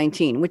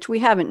COVID-19, which we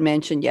haven't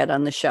mentioned yet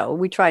on the show,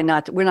 we're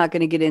not going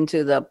to get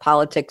into the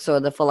politics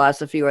or the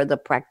philosophy or the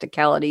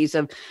practicalities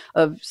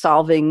of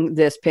solving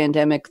this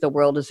pandemic the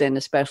world is in,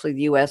 especially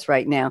the U.S.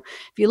 right now.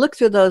 If you look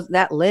through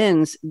that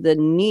lens, the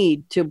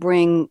need to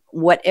bring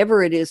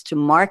whatever it is to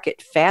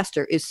market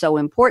faster is so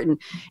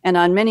important. And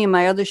on many of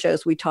my other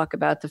shows, we talk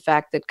about the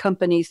fact that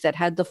companies that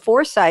had the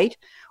foresight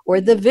or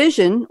the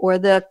vision or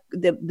the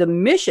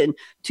mission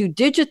to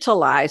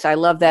digitalize. I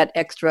love that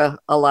extra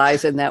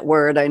alize in that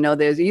word. I know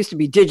it used to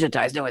be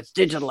digitized. No, it's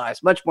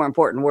digitalized. Much more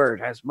important word.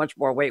 Has much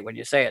more weight when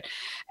you say it.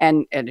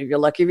 And if you're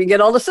lucky if you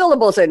get all the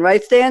syllables in,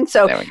 right, Stan?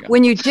 So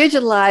when you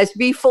digitalize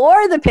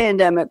before the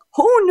pandemic,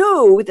 who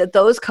knew that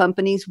those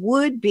companies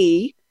would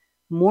be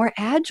more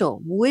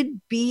agile, would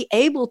be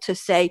able to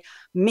say,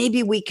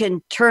 maybe we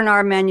can turn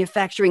our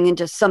manufacturing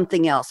into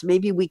something else.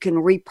 Maybe we can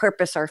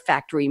repurpose our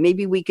factory.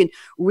 Maybe we can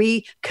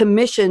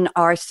recommission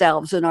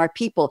ourselves and our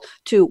people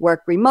to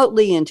work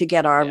remotely and to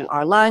get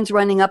our lines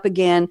running up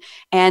again.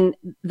 And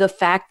the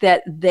fact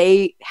that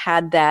they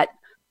had that,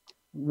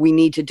 we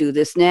need to do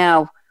this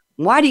now.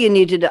 Why do you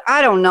need to do?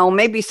 I don't know.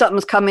 Maybe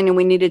something's coming and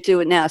we need to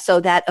do it now.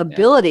 So that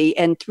ability,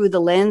 and through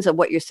the lens of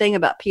what you're saying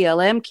about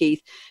PLM,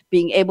 Keith,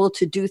 being able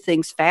to do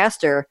things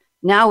faster,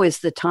 now is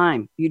the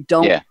time. You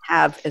don't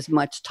have as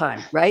much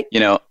time, right?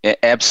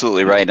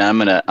 Absolutely right.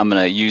 And I'm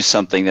gonna use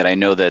something that I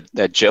know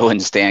that Joe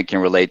and Stan can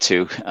relate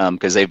to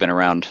because they've been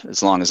around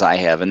as long as I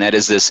have, and that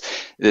is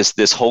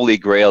this holy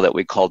grail that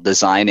we call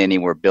design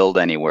anywhere, build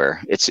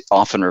anywhere. It's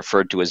often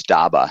referred to as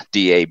DABA,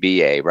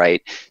 D-A-B-A,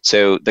 right?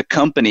 So the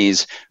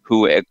companies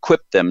who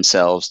equipped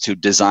themselves to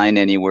design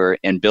anywhere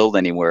and build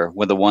anywhere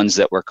were the ones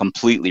that were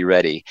completely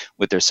ready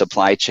with their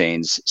supply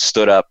chains,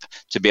 stood up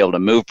to be able to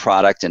move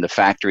product into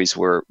factories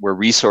where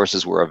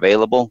resources were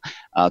available,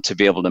 to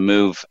be able to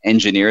move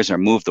engineers or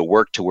move the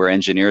work to where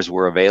engineers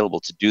were available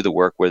to do the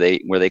work where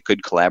they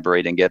could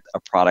collaborate and get a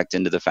product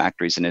into the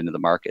factories and into the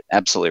market.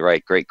 Absolutely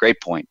right.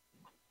 Great point.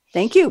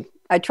 Thank you.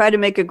 I try to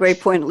make a great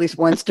point at least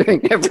once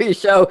during every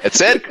show. That's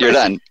it. You're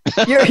done.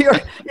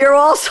 You're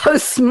all so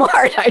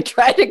smart. I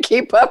try to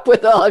keep up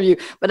with all of you,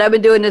 but I've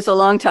been doing this a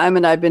long time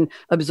and I've been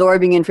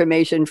absorbing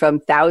information from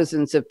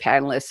thousands of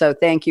panelists. So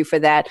thank you for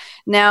that.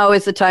 Now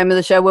is the time of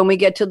the show when we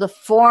get to the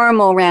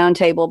formal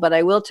roundtable, but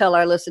I will tell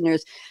our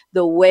listeners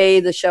the way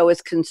the show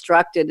is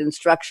constructed and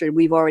structured.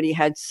 We've already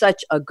had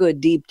such a good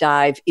deep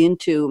dive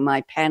into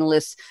my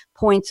panelists'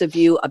 points of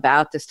view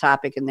about this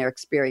topic and their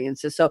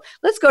experiences. So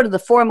let's go to the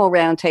formal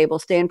roundtable.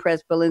 Stan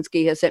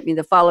Pryzbylski has sent me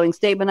the following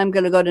statement. I'm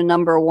going to go to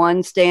number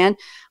 1, Stan.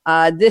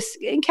 This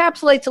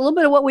encapsulates a little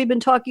bit of what we've been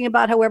talking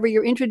about. However,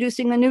 you're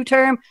introducing a new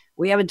term.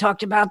 We haven't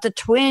talked about the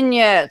twin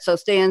yet. So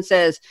Stan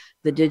says,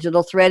 the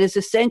digital thread is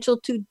essential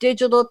to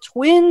digital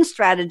twin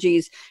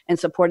strategies and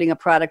supporting a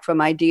product from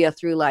idea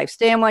through life.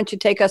 Stan, why don't you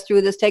take us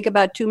through this? Take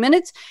about 2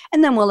 minutes,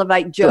 and then we'll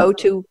invite Joe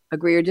to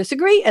agree or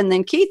disagree, and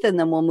then Keith, and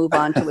then we'll move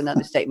on to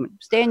another statement.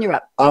 Stan, you're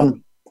up.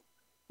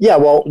 Yeah,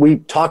 well, we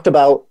talked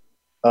about,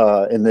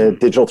 in the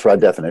digital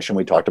thread definition,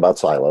 we talked about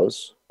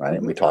silos, right?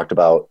 And we talked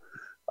about,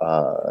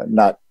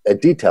 not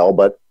at detail,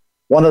 but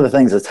one of the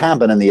things that's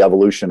happened in the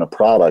evolution of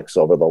products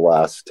over the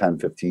last 10,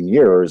 15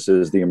 years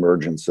is the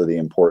emergence of the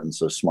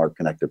importance of smart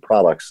connected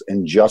products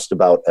in just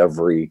about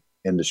every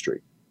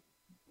industry,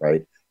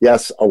 right?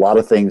 Yes, a lot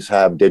of things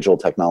have digital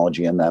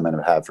technology in them and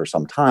have had for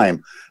some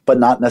time, but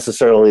not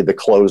necessarily the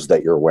clothes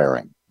that you're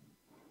wearing,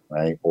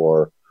 right?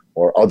 Or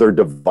other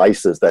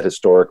devices that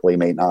historically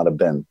may not have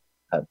been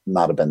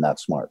that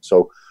smart.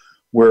 So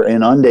we're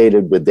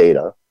inundated with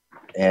data,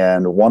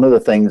 and one of the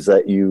things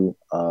that you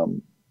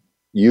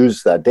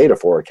use that data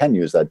for, or can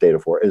use that data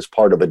for, is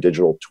part of a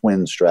digital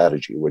twin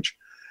strategy, which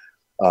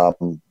I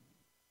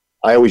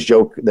always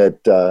joke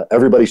that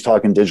everybody's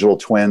talking digital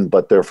twin,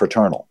 but they're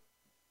fraternal,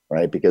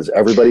 right? Because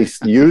everybody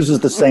uses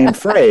the same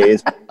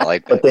phrase,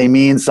 but they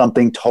mean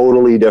something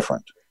totally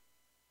different,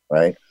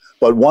 right?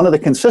 But one of the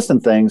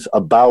consistent things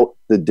about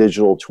the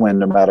digital twin,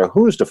 no matter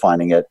who's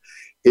defining it,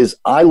 is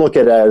I look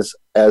at it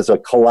as a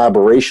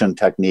collaboration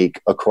technique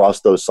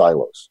across those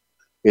silos.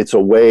 It's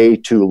a way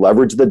to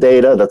leverage the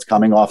data that's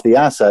coming off the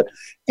asset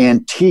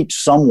and teach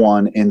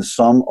someone in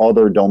some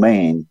other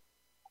domain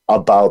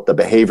about the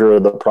behavior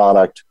of the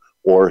product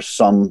or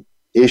some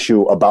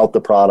issue about the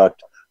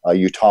product.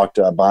 You talked,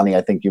 Bonnie,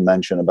 I think you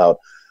mentioned about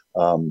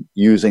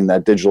using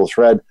that digital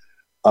thread.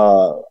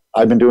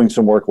 I've been doing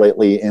some work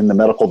lately in the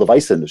medical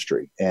device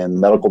industry, and the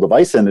medical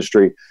device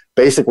industry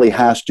basically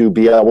has to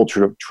be able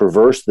to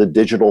traverse the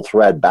digital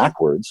thread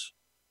backwards.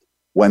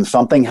 When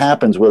something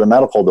happens with a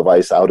medical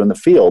device out in the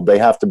field, they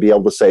have to be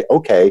able to say,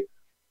 okay,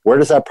 where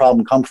does that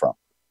problem come from?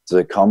 Does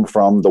it come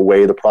from the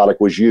way the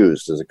product was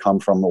used? Does it come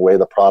from the way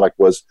the product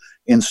was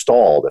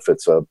installed? If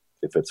it's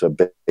a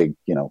big,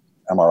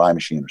 MRI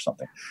machine or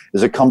something.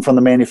 Does it come from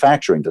the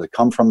manufacturing? Does it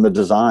come from the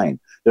design?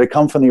 Did it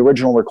come from the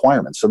original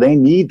requirements? So they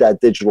need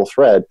that digital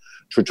thread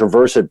to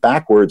traverse it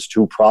backwards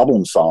to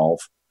problem solve,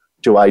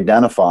 to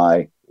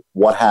identify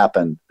what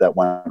happened that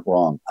went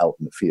wrong out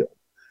in the field.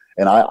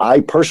 And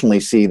I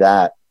personally see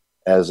that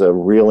as a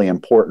really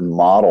important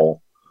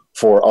model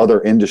for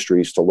other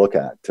industries to look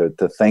at,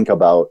 to think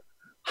about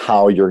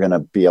how you're going to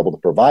be able to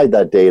provide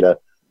that data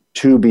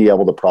to be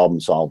able to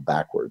problem solve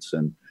backwards.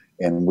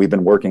 And we've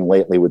been working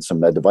lately with some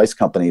med device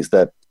companies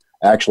that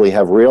actually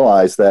have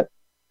realized that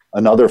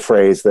another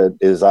phrase that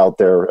is out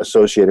there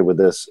associated with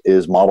this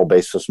is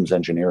model-based systems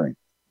engineering.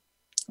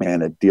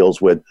 And it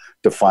deals with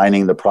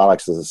defining the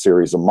products as a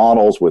series of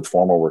models with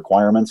formal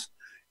requirements.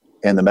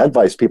 And the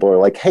MedVice people are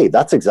like, hey,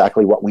 that's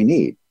exactly what we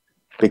need.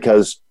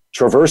 Because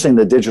traversing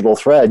the digital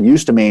thread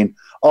used to mean,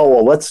 oh,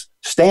 well, let's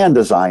Stan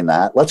design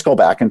that. Let's go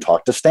back and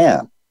talk to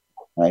Stan.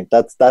 Right?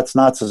 That's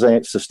not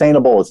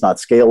sustainable. It's not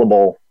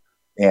scalable.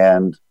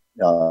 And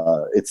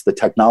it's the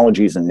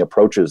technologies and the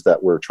approaches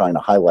that we're trying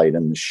to highlight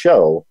in the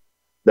show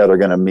that are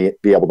going to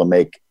be able to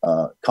make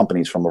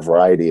companies from a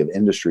variety of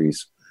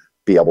industries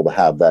be able to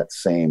have that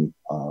same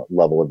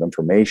level of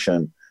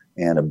information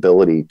and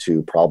ability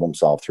to problem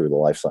solve through the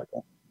life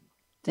cycle.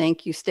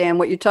 Thank you, Stan.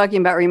 What you're talking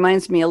about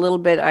reminds me a little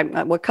bit.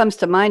 What comes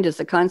to mind is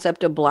the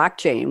concept of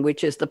blockchain,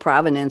 which is the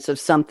provenance of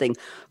something.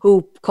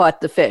 Who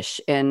caught the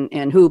fish,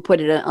 and who put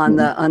it on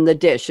the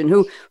dish, and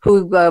who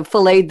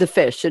filleted the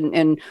fish,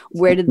 and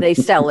where did they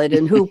sell it,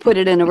 and who put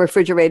it in a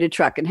refrigerated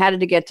truck, and how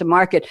did it get to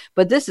market?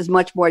 But this is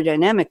much more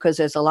dynamic because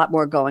there's a lot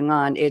more going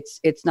on.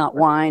 It's not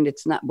wine.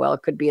 It's not, well,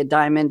 it could be a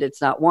diamond.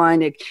 It's not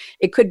wine.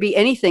 It could be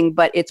anything,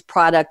 but it's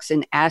products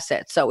and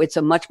assets. So it's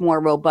a much more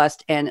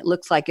robust, and it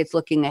looks like it's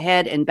looking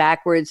ahead and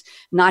backwards.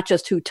 Not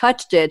just who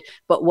touched it,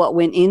 but what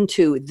went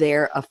into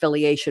their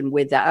affiliation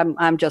with that.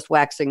 I'm just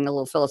waxing a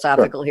little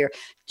philosophical here.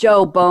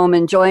 Joe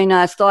Bowman, join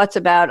us. Thoughts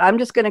about, I'm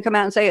just going to come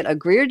out and say it,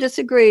 agree or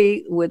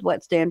disagree with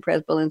what Stan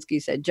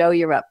Pryzbylski said. Joe,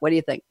 you're up. What do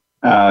you think?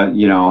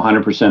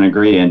 100%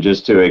 agree. And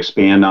just to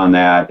expand on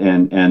that,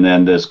 and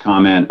then this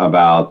comment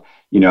about,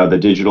 the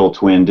digital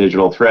twin,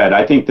 digital thread,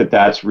 I think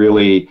that's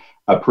really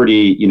a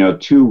pretty,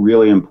 two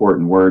really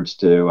important words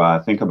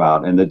to think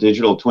about. And the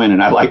digital twin,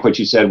 and I like what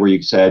you said, where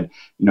you said,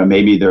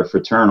 maybe they're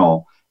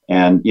fraternal.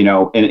 And,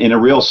 in a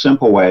real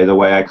simple way, the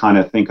way I kind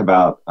of think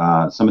about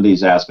some of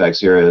these aspects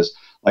here is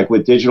like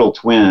with digital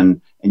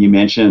twin, and you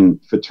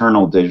mentioned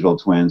fraternal digital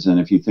twins. And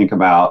if you think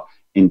about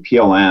in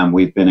PLM,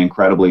 we've been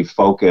incredibly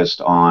focused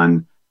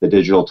on the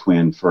digital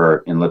twin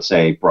in, let's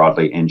say,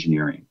 broadly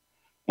engineering.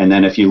 And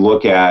then if you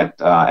look at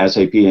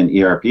SAP and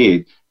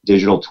ERP,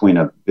 digital twin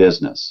of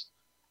business.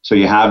 So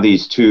you have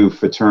these two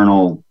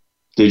fraternal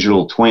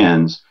digital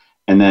twins.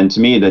 And then to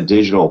me, the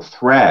digital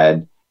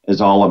thread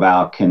is all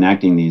about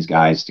connecting these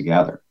guys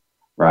together,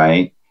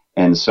 right?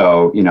 And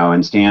so,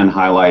 and Stan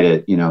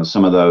highlighted,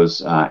 some of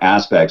those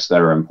aspects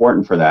that are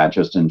important for that,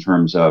 just in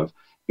terms of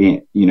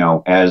being,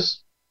 as,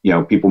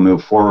 people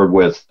move forward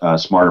with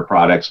smarter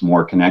products,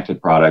 more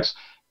connected products,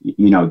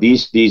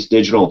 these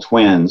digital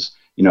twins,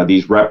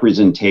 these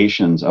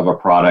representations of a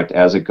product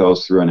as it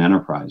goes through an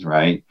enterprise,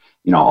 right?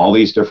 All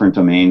these different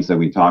domains that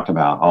we talked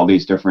about, all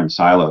these different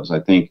silos. I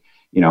think,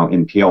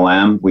 in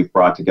PLM, we've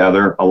brought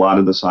together a lot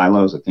of the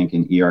silos. I think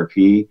in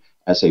ERP,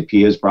 SAP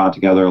has brought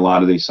together a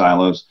lot of these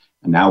silos.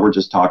 And now we're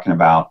just talking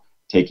about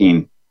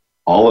taking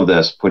all of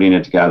this, putting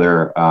it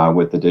together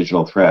with the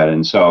digital thread.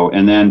 And so,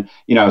 and then,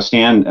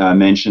 Stan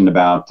mentioned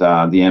about the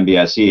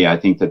MBSE. I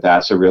think that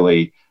that's a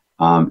really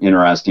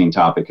interesting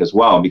topic as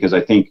well, because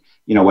I think,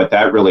 what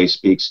that really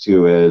speaks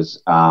to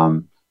is,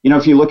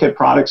 if you look at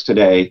products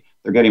today,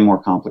 they're getting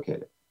more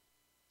complicated.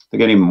 They're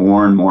getting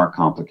more and more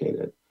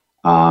complicated.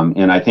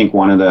 And I think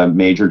one of the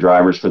major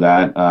drivers for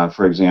that,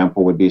 for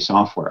example, would be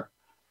software.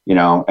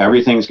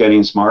 Everything's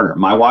getting smarter.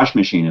 My wash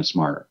machine is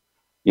smarter.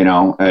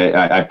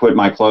 I put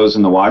my clothes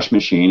in the wash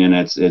machine, and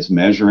it's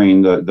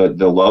measuring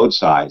the load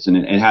size, and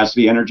it has to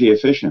be energy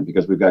efficient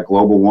because we've got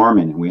global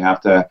warming, and we have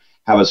to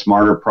have a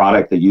smarter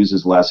product that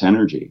uses less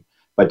energy.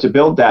 But to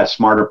build that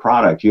smarter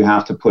product, you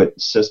have to put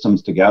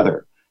systems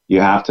together.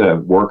 You have to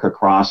work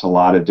across a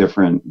lot of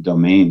different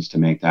domains to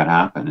make that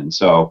happen. And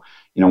so,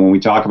 when we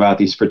talk about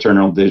these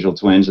fraternal digital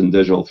twins and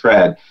digital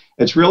thread,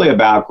 it's really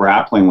about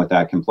grappling with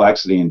that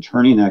complexity and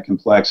turning that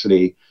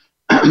complexity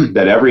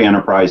that every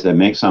enterprise that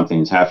makes something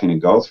is having to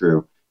go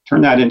through,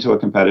 turn that into a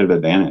competitive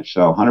advantage.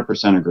 So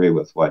 100% agree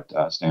with what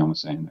Stan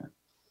was saying there.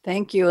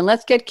 Thank you. And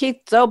let's get Keith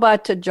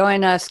Zobat to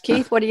join us.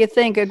 Keith, what do you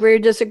think? Agree or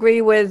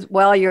disagree with,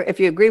 if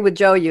you agree with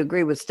Joe, you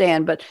agree with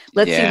Stan, but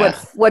let's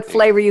see what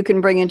flavor you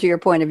can bring into your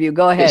point of view.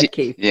 Go ahead,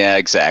 Keith. Yeah,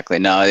 exactly.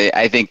 No,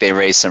 I think they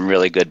raised some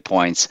really good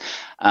points.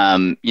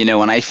 When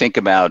I think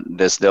about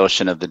this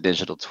notion of the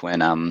digital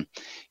twin,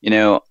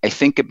 I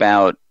think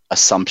about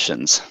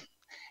assumptions.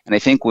 And I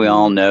think we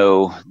all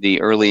know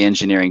the early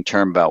engineering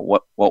term about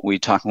what we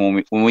talk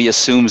when we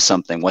assume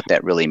something, what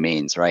that really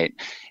means, right?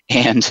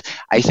 And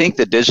I think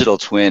the digital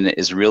twin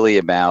is really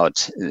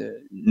about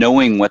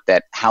knowing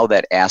how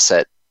that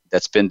asset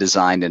that's been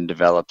designed and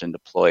developed and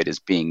deployed is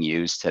being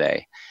used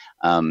today.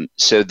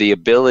 So the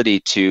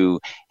ability to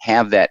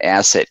have that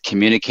asset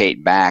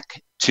communicate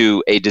back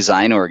to a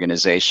design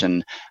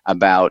organization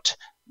about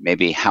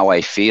maybe how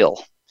I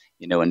feel,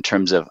 in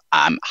terms of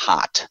I'm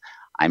hot,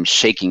 I'm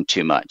shaking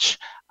too much.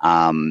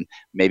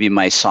 Maybe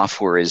my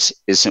software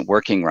isn't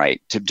working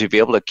right. To be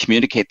able to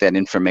communicate that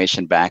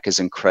information back is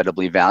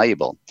incredibly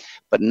valuable.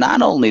 But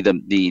not only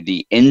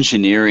the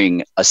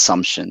engineering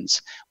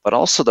assumptions, but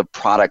also the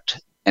product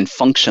and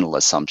functional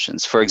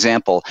assumptions. For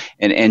example,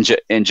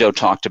 and Joe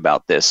talked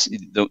about this.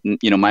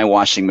 My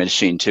washing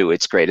machine too.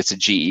 It's great. It's a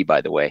GE, by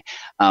the way.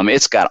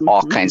 It's got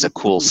all kinds of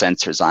cool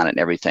sensors on it and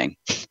everything.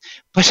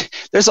 But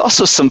there's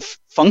also some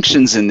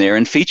functions in there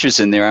and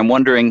features in there. I'm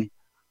wondering,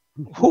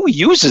 who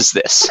uses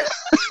this?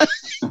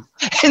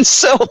 And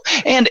so,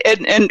 and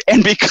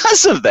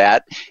because of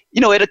that,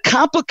 it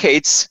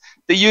complicates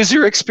the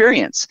user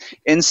experience.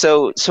 And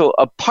so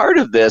a part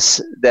of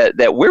this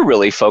that we're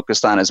really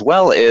focused on as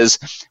well is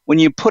when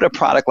you put a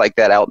product like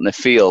that out in the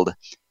field,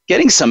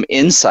 getting some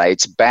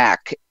insights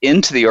back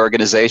into the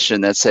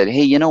organization that said,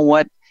 hey, you know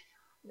what,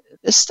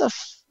 this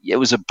stuff, it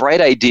was a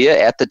bright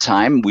idea at the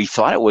time. We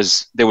thought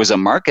there was a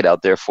market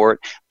out there for it,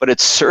 but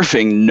it's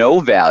serving no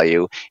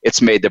value.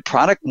 It's made the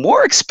product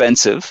more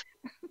expensive,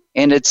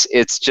 and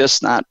it's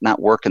just not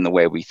working the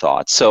way we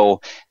thought. So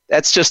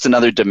that's just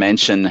another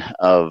dimension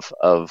of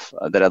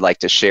that I'd like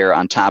to share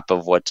on top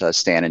of what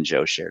Stan and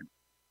Joe shared.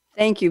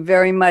 Thank you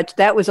very much.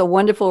 That was a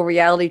wonderful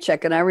reality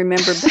check. And I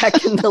remember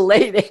back in the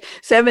late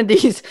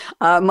 70s,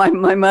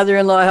 my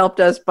mother-in-law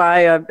helped us buy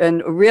a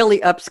really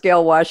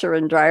upscale washer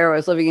and dryer. I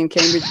was living in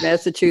Cambridge,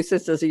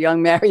 Massachusetts as a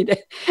young married.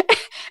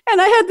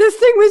 And I had this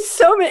thing with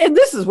so many, and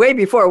this is way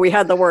before we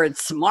had the word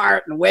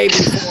smart and way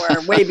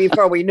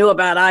before we knew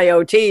about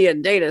IoT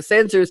and data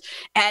sensors.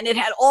 And it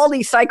had all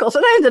these cycles.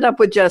 And I ended up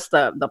with just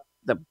the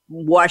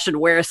wash and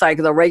wear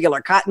cycle, the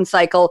regular cotton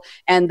cycle,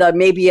 and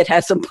maybe it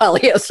has some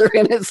polyester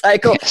in its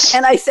cycle. Yes.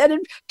 And I said,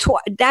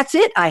 that's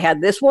it. I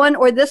had this one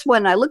or this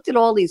one. I looked at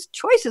all these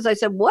choices. I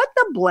said, what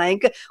the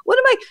blank? What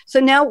am I? So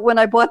now when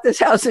I bought this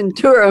house in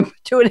Durham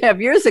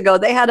 2.5 years ago,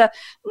 they had a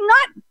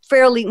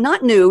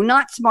not new,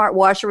 not smart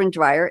washer and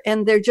dryer,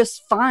 and they're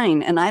just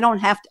fine. And I don't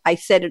have to, I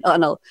set it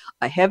on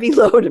a heavy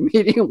load, a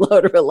medium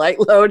load, or a light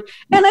load,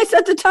 and I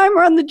set the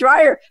timer on the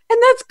dryer, and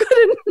that's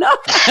good enough.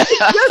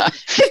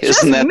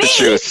 Isn't that me. The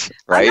truth,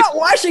 right? I'm not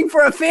washing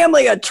for a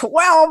family of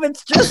 12.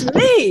 It's just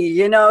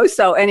me,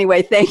 So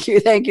anyway, thank you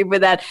for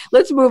that.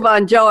 Let's move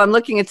on. Joe, I'm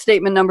looking at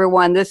statement number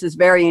 1. This is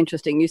very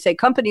interesting. You say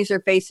companies are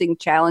facing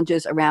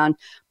challenges around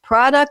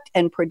product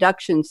and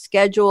production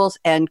schedules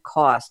and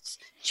costs.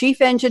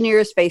 Chief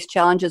engineers face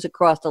challenges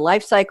across the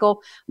life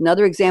cycle.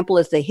 Another example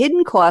is the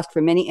hidden cost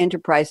for many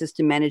enterprises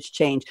to manage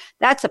change.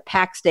 That's a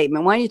packed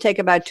statement. Why don't you take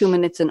about 2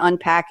 minutes and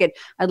unpack it?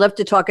 I'd love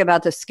to talk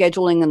about the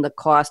scheduling and the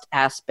cost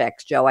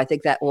aspects, Joe. I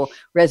think that will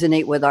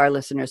resonate with our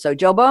listeners. So,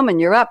 Joe Bowman,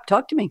 you're up.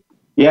 Talk to me.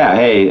 Yeah.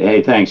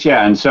 Hey, thanks.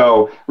 Yeah. And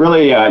so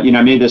really,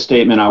 I made this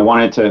statement. I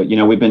wanted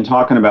to, we've been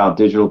talking about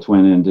digital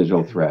twin and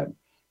digital thread.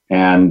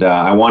 And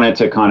I wanted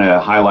to kind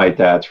of highlight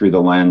that through the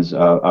lens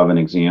of an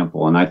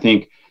example. And I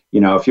think,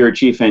 if you're a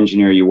chief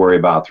engineer, you worry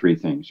about three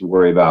things. You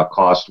worry about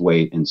cost,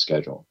 weight, and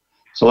schedule.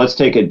 So let's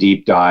take a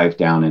deep dive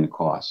down into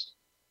cost.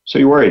 So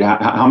you're worried,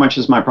 how much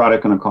is my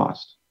product going to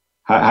cost?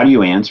 How do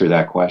you answer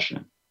that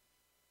question?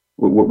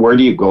 Where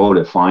do you go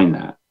to find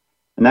that?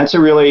 And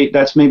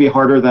that's maybe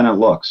harder than it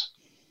looks.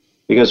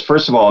 Because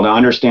first of all, to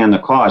understand the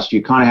cost,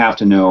 you kind of have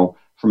to know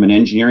from an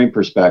engineering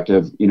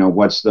perspective,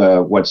 what's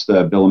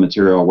the bill of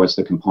material, what's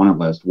the component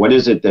list, what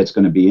is it that's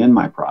going to be in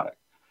my product?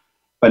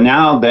 But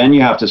now then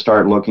you have to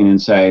start looking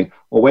and say,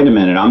 well, wait a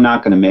minute, I'm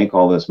not going to make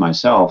all this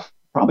myself.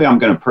 Probably I'm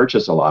going to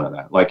purchase a lot of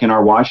that. Like in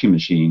our washing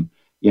machine,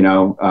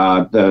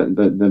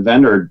 the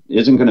vendor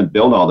isn't going to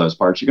build all those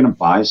parts. You're going to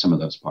buy some of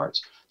those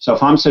parts. So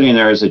if I'm sitting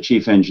there as a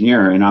chief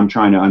engineer and I'm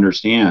trying to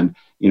understand,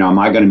 am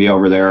I going to be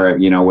over there,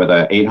 with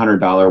a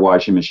 $800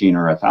 washing machine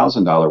or a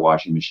 $1,000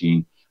 washing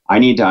machine? I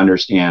need to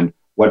understand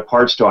what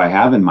parts do I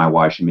have in my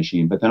washing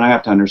machine, but then I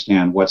have to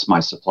understand what's my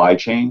supply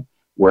chain.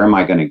 Where am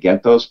I going to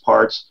get those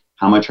parts?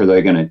 How much are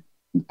they going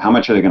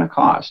to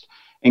cost?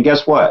 And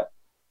guess what?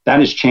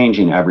 That is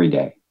changing every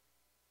day.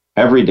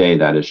 Every day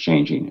that is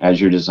changing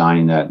as you're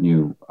designing that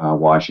new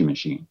washing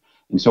machine.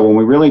 And so when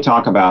we really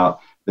talk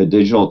about the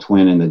digital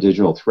twin and the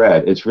digital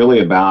thread, it's really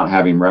about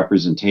having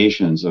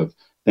representations of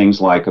things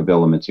like a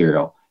bill of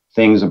material,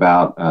 things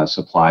about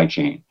supply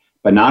chain.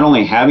 But not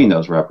only having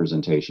those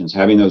representations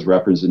in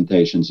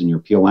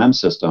your PLM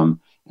system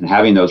and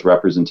having those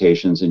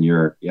representations in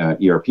your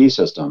ERP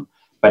system,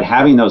 but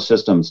having those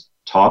systems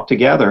talk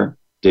together,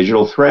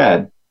 digital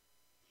thread,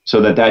 so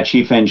that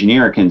chief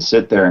engineer can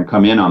sit there and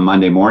come in on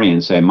Monday morning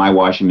and say, my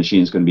washing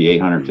machine is going to be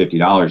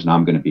 $850 and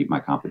I'm going to beat my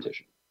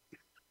competition.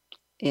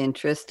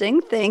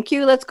 Interesting. Thank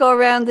you. Let's go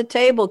around the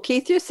table.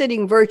 Keith, you're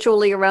sitting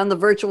virtually around the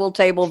virtual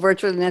table,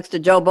 virtually next to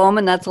Joe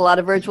Bowman. That's a lot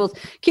of virtuals.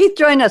 Keith,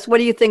 join us. What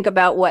do you think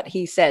about what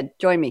he said?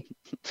 Join me.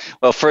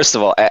 Well, first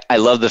of all, I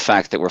love the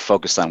fact that we're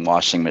focused on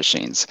washing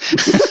machines.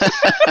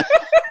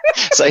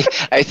 So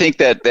I think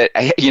that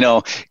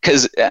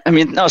because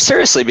no,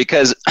 seriously,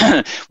 because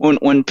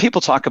when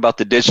people talk about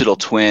the digital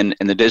twin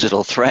and the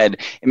digital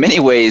thread, in many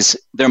ways,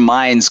 their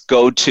minds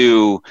go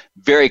to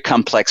very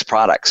complex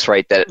products,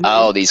 right? That,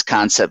 these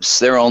concepts,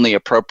 they're only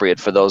appropriate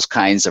for those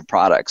kinds of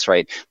products,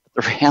 right?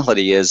 The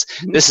reality is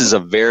this is a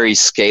very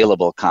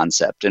scalable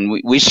concept, and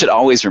we should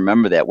always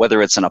remember that,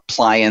 whether it's an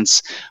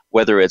appliance,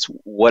 whether it's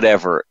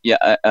whatever,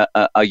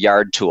 a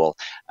yard tool,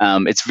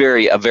 it's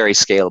a very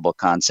scalable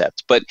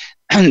concept. But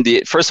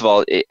first of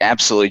all,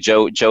 absolutely,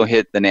 Joe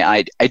hit the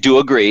nail. I do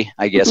agree,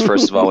 I guess,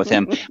 first of all, with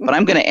him, but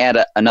I'm going to add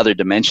another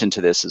dimension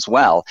to this as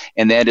well,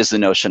 and that is the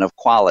notion of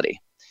quality.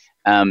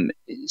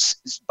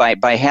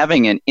 By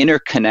having an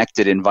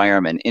interconnected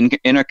environment,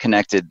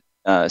 interconnected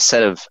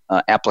set of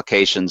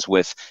applications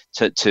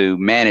to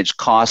manage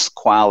cost,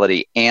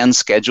 quality, and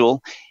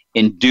schedule,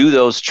 and do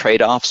those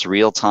trade-offs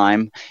real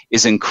time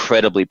is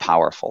incredibly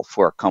powerful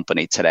for a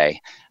company today.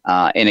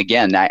 And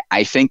again,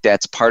 I think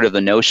that's part of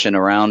the notion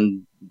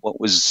around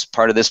what was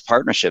part of this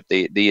partnership,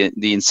 the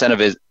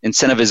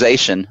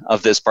incentivization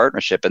of this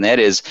partnership, and that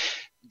is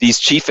these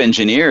chief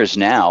engineers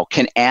now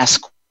can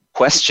ask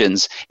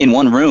questions in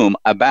one room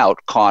about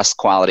cost,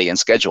 quality, and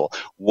schedule.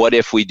 What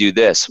if we do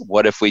this?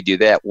 What if we do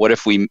that? What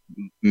if we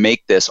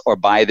make this or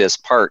buy this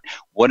part?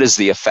 What is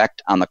the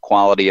effect on the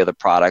quality of the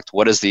product?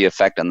 What is the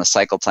effect on the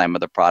cycle time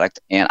of the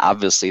product? And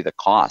obviously the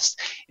cost.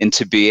 And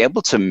to be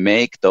able to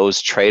make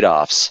those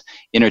trade-offs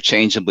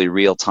interchangeably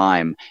real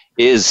time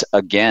is,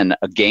 again,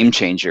 a game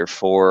changer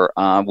for,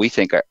 we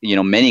think,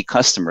 many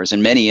customers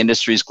in many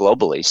industries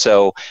globally.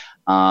 So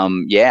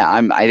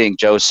I think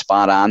Joe's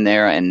spot on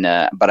there, and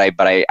but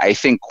I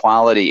think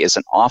quality is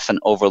an often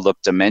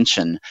overlooked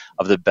dimension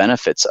of the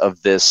benefits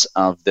of this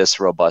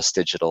robust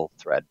digital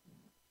thread.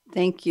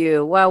 Thank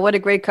you. Wow, what a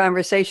great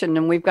conversation.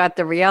 And we've got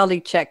the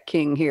reality check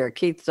king here,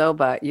 Keith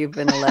Zoba. You've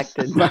been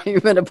elected.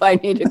 I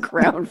need a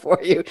crown for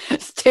you.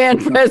 Stan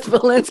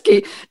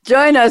Prespolinski,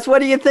 join us. What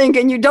do you think?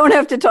 And you don't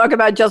have to talk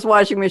about just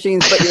washing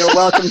machines, but you're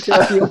welcome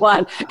to if you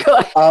want. Go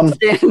ahead,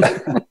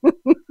 Stan.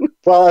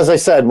 Well, as I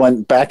said,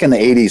 back in the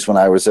 80s when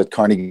I was at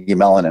Carnegie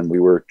Mellon and we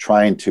were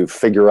trying to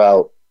figure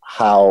out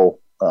how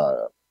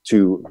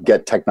to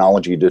get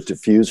technology to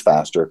diffuse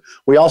faster,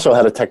 we also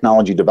had a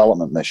technology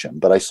development mission.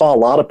 But I saw a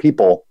lot of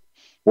people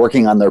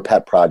working on their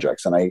pet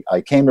projects, and I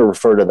came to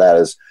refer to that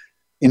as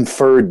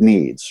inferred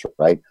needs,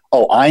 right?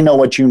 Oh, I know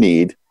what you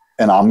need,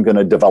 and I'm going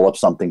to develop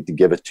something to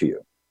give it to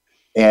you.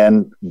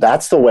 And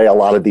that's the way a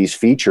lot of these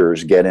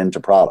features get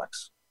into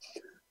products.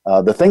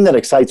 The thing that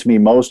excites me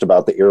most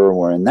about the era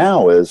we're in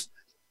now is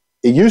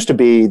it used to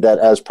be that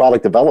as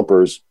product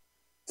developers,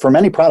 for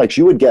many products,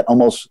 you would get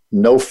almost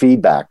no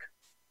feedback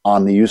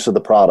on the use of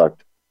the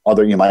product.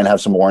 You might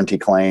have some warranty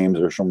claims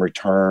or some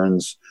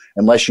returns,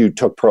 unless you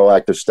took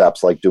proactive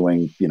steps like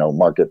doing,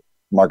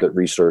 market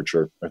research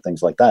or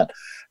things like that.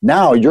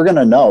 Now you're going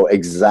to know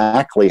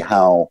exactly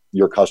how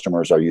your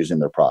customers are using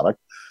their product.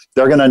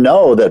 They're going to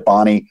know that,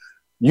 Bonnie,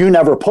 you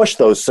never pushed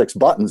those 6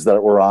 buttons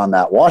that were on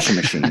that washing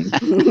machine.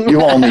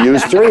 You only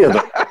used 3 of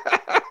them.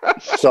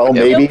 So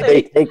maybe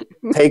they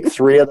take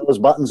 3 of those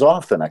buttons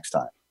off the next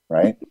time,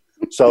 right?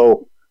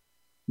 So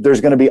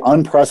there's going to be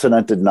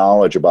unprecedented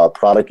knowledge about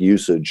product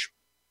usage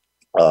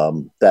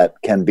that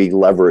can be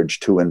leveraged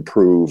to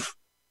improve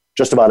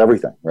just about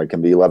everything, right?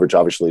 Can be leveraged,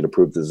 obviously, to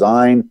improve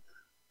design,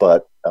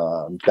 but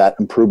that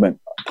improvement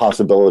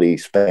possibility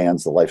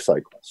spans the life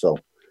cycle. So,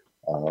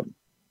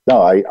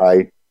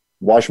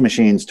 washing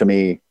machines, to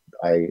me,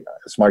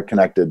 smart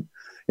connected.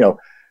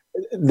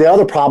 The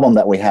other problem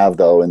that we have,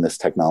 though, in this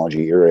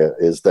technology era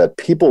is that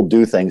people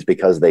do things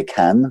because they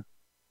can,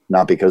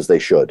 not because they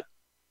should.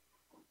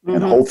 Mm-hmm.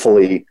 And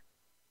hopefully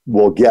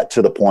we'll get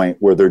to the point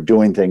where they're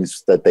doing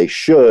things that they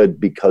should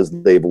because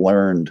they've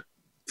learned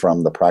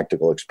from the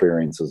practical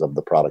experiences of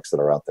the products that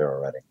are out there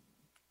already.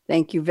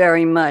 Thank you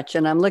very much.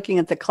 And I'm looking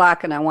at the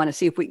clock, and I want to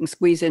see if we can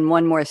squeeze in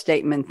one more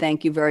statement.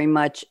 Thank you very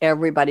much,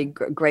 everybody.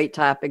 Great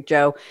topic,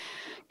 Joe.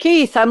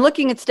 Keith, I'm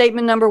looking at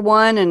statement number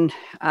 1, and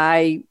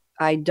I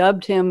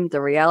dubbed him the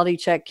reality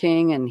check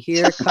king, and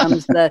here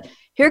comes the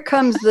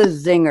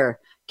zinger.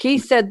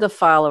 Keith said the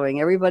following.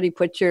 Everybody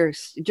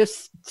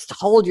just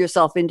hold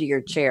yourself into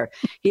your chair.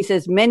 He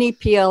says, many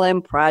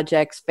PLM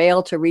projects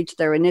fail to reach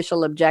their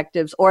initial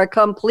objectives or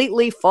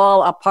completely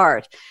fall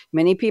apart.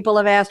 Many people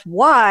have asked,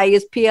 why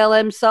is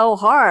PLM so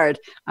hard?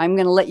 I'm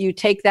going to let you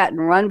take that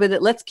and run with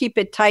it. Let's keep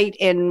it tight.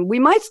 And we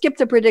might skip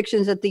the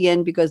predictions at the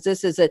end because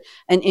this is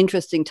an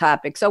interesting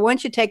topic. So why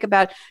don't you take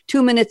about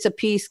 2 minutes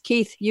apiece?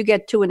 Keith, you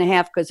get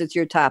 2.5 because it's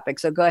your topic.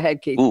 So go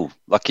ahead, Keith. Ooh,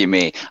 lucky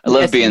me. I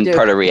love being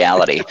part of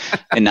reality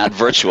and not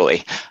virtually.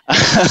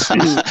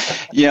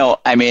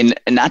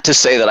 Not to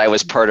say that I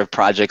was part of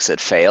projects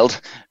that failed,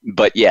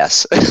 but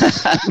yes.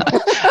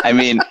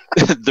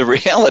 The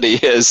reality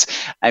is,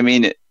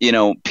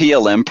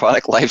 PLM,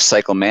 product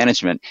lifecycle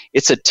management,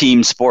 it's a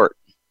team sport.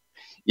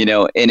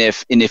 And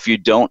if you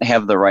don't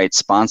have the right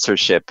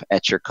sponsorship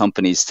at your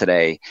companies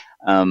today,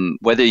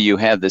 whether you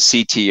have the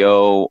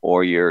CTO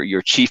or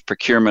your chief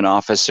procurement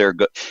officer,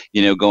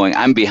 going,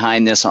 I'm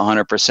behind this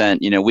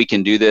 100%, we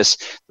can do this.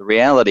 The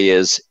reality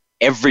is,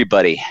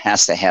 everybody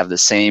has to have the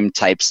same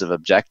types of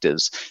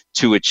objectives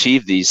to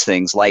achieve these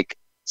things, like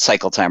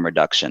cycle time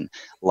reduction,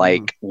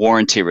 like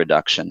warranty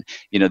reduction.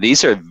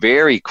 These are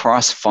very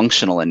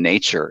cross-functional in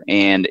nature.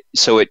 And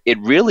so it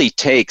really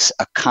takes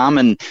a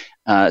common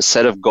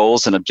set of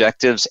goals and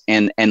objectives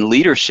and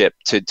leadership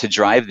to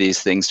drive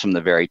these things from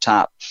the very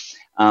top.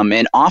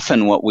 And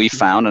often what we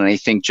found, and I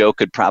think Joe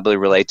could probably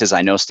relate, as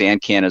I know Stan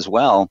can as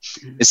well,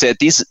 is that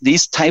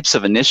these types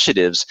of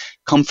initiatives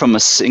come from a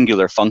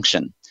singular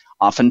function.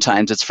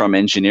 Oftentimes it's from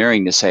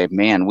engineering to say,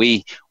 man,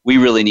 we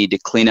really need to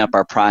clean up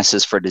our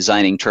process for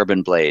designing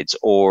turbine blades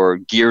or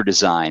gear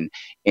design.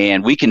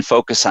 And we can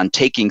focus on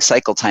taking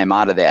cycle time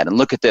out of that. And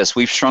look at this,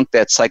 we've shrunk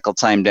that cycle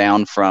time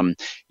down from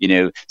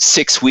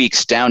 6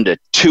 weeks down to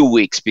 2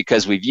 weeks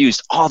because we've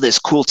used all this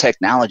cool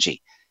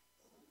technology.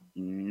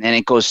 And then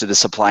it goes to the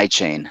supply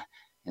chain.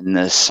 And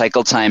the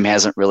cycle time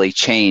hasn't really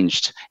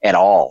changed at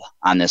all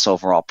on this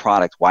overall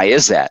product. Why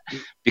is that?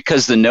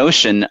 Because the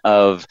notion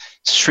of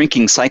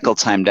shrinking cycle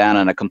time down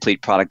on a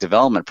complete product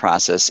development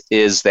process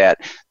is that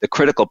the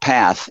critical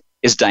path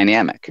is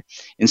dynamic.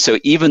 And so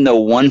even though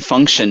one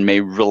function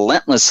may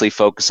relentlessly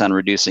focus on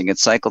reducing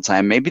its cycle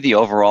time, maybe the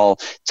overall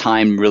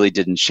time really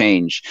didn't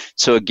change.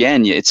 So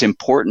again, it's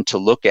important to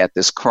look at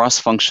this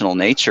cross-functional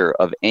nature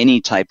of any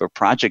type of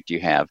project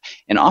you have.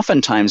 And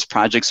oftentimes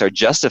projects are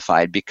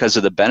justified because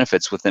of the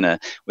benefits within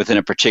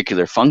a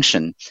particular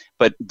function,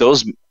 but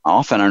those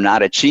often are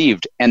not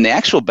achieved, and the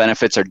actual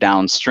benefits are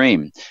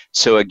downstream.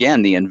 So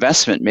again, the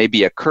investment may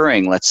be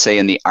occurring, let's say,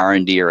 in the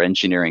R&D or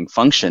engineering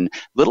function,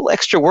 little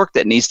extra work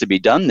that needs to be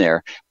done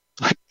there,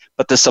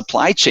 but the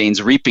supply chain's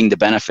reaping the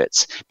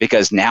benefits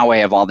because now I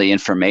have all the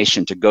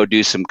information to go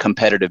do some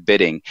competitive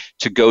bidding,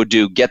 to go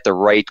get the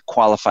right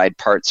qualified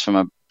parts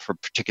for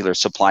particular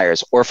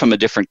suppliers or from a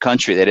different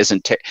country that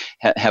isn't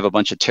have a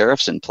bunch of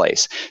tariffs in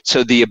place.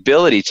 So the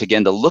ability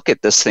to look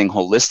at this thing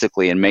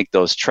holistically and make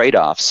those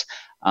trade-offs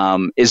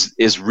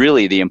is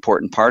really the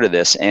important part of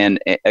this. And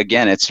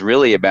again, it's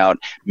really about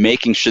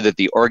making sure that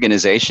the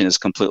organization is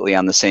completely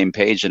on the same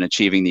page in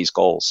achieving these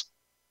goals.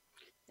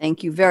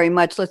 Thank you very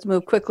much. Let's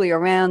move quickly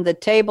around the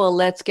table.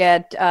 Let's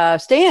get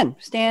Stan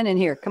in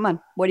here. Come on.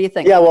 What do you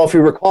think? Yeah, well, if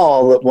you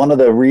recall, one of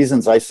the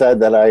reasons I said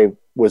that I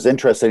was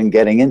interested in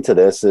getting into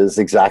this is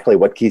exactly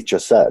what Keith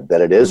just said, that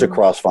it is a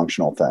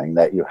cross-functional thing,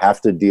 that you have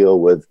to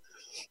deal with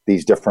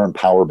these different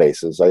power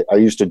bases. I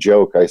used to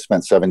joke, I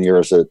spent 7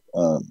 years at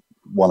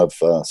one of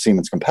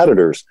Siemens'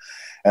 competitors,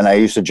 and I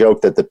used to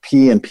joke that the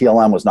P in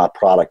PLM was not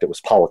product, it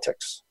was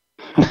politics.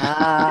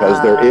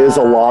 because there is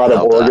a lot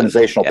of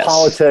organizational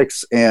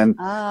politics and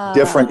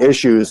different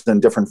issues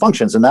and different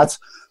functions. And that's,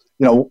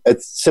 at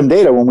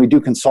SimData, when we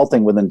do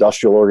consulting with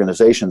industrial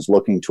organizations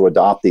looking to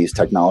adopt these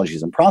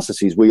technologies and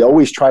processes, we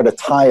always try to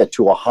tie it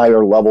to a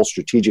higher level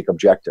strategic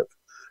objective,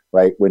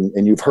 right?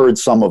 And you've heard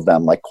some of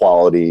them, like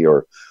quality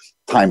or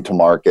time to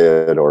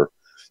market or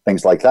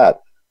things like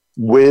that.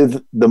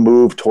 With the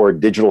move toward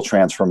digital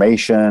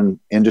transformation,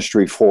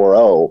 Industry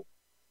 4.0,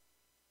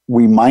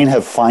 we might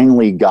have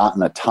finally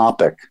gotten a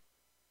topic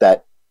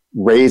that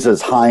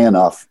raises high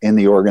enough in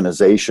the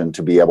organization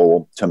to be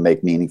able to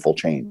make meaningful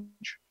change.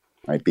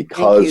 Right?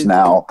 Because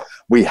now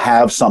we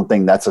have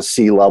something that's a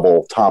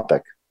C-level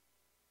topic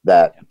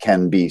that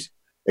can be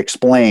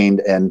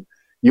explained, and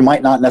you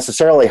might not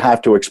necessarily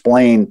have to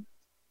explain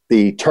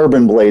the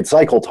turbine blade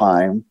cycle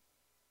time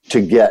to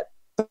get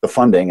the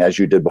funding as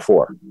you did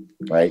before,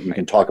 right? You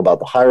can talk about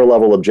the higher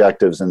level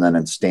objectives and then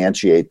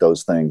instantiate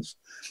those things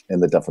in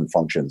the different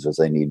functions as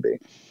they need be.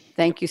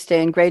 Thank you,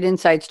 Stan. Great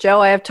insights.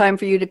 Joe, I have time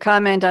for you to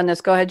comment on this.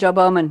 Go ahead, Joe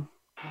Bowman.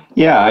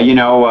 Yeah,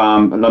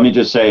 let me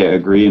just say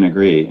agree.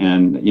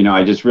 And,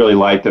 I just really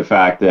like the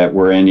fact that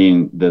we're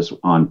ending this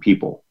on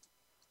people,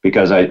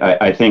 because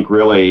I think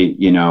really,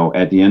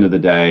 at the end of the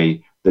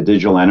day, the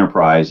digital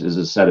enterprise is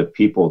a set of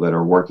people that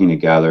are working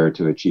together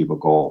to achieve a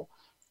goal.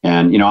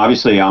 And,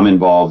 obviously I'm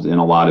involved in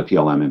a lot of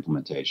PLM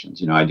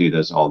implementations. I do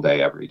this all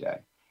day, every day.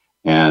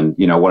 And,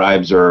 what I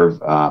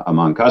observe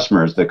among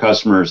customers, the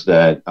customers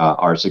that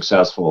are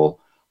successful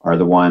are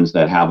the ones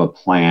that have a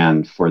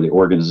plan for the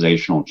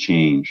organizational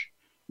change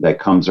that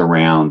comes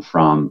around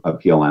from a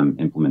PLM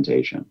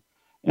implementation.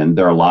 And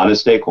there are a lot of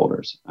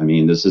stakeholders. I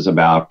mean, this is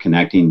about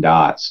connecting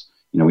dots.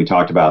 We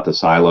talked about the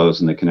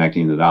silos and the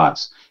connecting the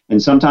dots. And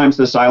sometimes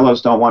the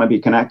silos don't want to be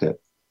connected,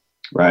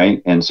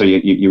 right? And so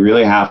you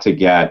really have to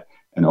get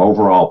an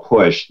overall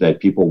push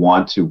that people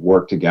want to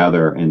work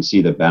together and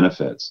see the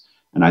benefits.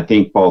 And I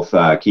think both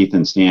Keith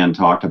and Stan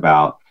talked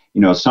about,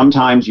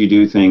 sometimes you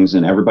do things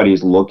and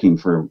everybody's looking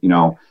for,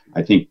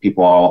 I think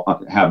people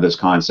all have this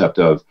concept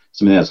of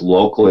something that's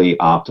locally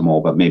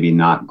optimal, but maybe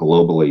not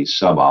globally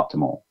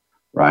suboptimal,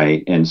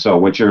 right? And so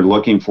what you're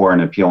looking for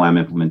in a PLM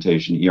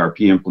implementation,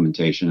 ERP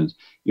implementation, is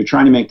you're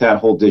trying to make that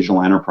whole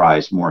digital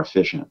enterprise more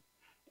efficient.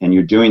 And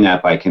you're doing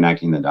that by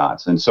connecting the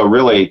dots. And so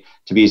really,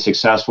 to be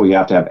successful, you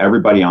have to have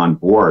everybody on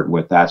board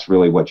with that's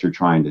really what you're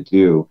trying to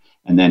do.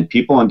 And then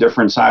people in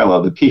different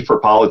silos, the P for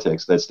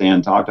politics that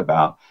Stan talked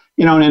about,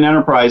 in an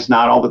enterprise,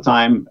 not all the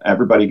time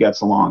everybody gets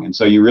along. And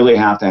so you really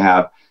have to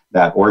have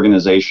that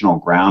organizational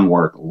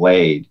groundwork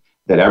laid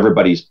that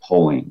everybody's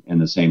pulling in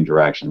the same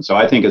direction. So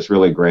I think it's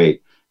really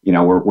great.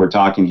 We're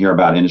talking here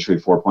about Industry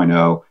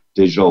 4.0,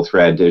 digital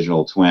thread,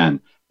 digital twin,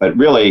 but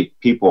really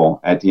people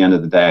at the end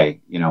of the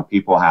day,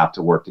 people have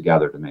to work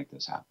together to make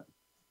this happen.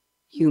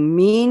 You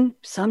mean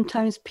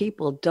sometimes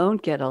people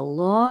don't get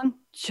along?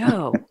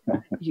 Joe,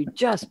 you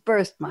just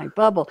burst my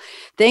bubble.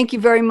 Thank you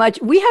very much.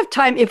 We have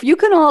time. If you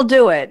can all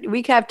do it,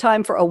 we have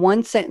time for a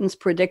one-sentence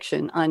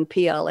prediction on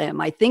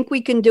PLM. I think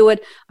we can do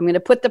it. I'm going to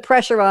put the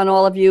pressure on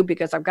all of you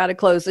because I've got to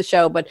close the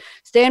show. But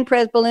Stan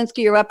Pryzbylewski,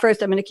 you're up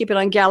first. I'm going to keep it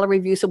on gallery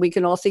view so we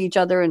can all see each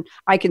other and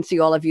I can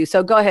see all of you.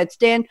 So go ahead,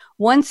 Stan.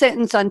 One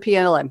sentence on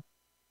PLM.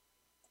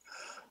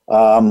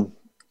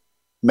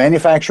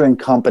 Manufacturing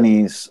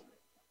companies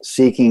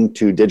seeking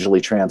to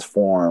digitally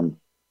transform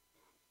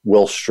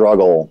will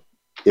struggle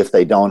if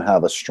they don't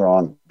have a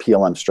strong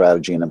PLM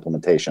strategy and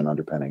implementation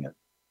underpinning it.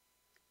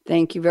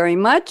 Thank you very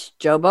much.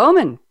 Joe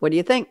Bowman, what do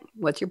you think?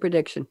 What's your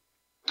prediction?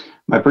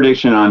 My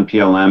prediction on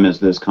PLM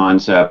is this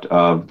concept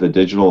of the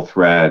digital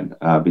thread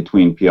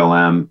between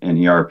PLM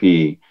and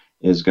ERP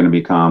is going to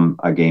become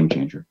a game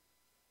changer.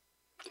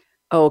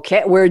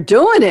 Okay, we're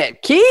doing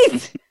it.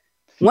 Keith,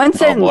 one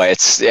sentence. Oh boy,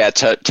 it's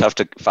tough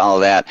to follow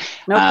that.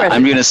 No pressure.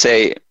 I'm going to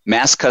say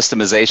mass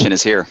customization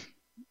is here.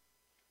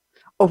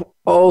 Oh,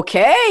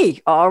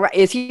 okay. All right.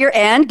 It's here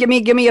and give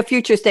me a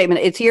future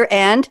statement. It's here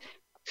and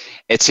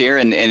it's here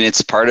and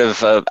it's part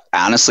of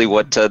honestly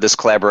what this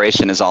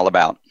collaboration is all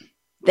about.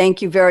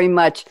 Thank you very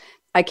much.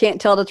 I can't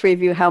tell the three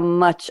of you how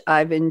much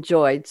I've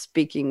enjoyed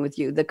speaking with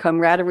you. The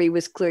camaraderie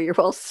was clear. You're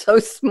all so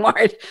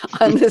smart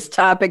on this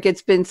topic.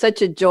 It's been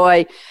such a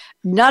joy,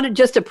 not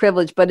just a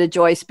privilege, but a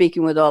joy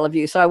speaking with all of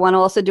you. So I want to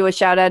also do a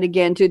shout out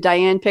again to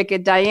Diane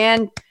Pickett.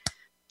 Diane,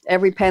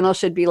 every panel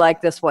should be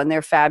like this one.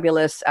 They're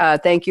fabulous.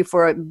 Thank you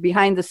for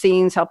behind the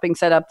scenes, helping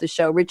set up the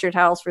show. Richard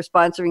House for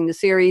sponsoring the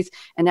series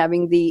and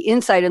having the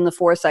insight and the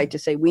foresight to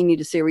say we need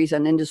a series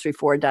on Industry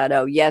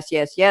 4.0. Yes,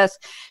 yes, yes.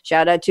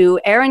 Shout out to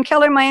Aaron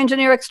Keller, my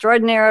engineer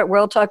extraordinaire at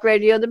World Talk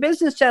Radio, the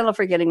business channel,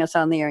 for getting us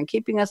on the air and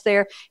keeping us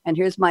there. And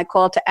here's my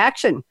call to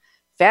action.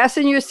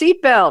 Fasten your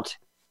seatbelt.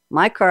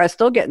 My car is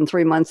still getting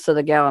 3 months to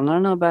the gallon. I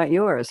don't know about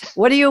yours.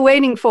 What are you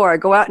waiting for?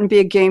 Go out and be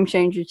a game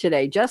changer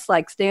today. Just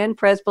like Stan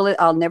Pryzbylewski,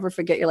 I'll never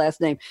forget your last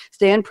name.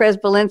 Stan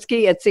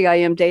Pryzbylewski at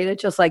CIM Data,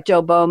 just like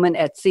Joe Bowman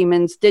at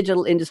Siemens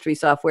Digital Industry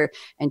Software,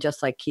 and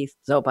just like Keith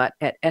Zobat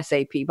at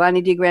SAP.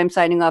 Bonnie D. Graham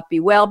signing off.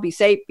 Be well, be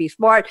safe, be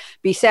smart,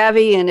 be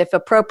savvy, and if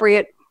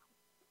appropriate,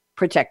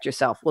 protect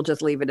yourself. We'll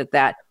just leave it at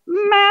that.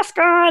 mask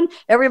on.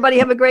 Everybody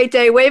have a great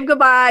day. Wave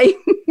goodbye.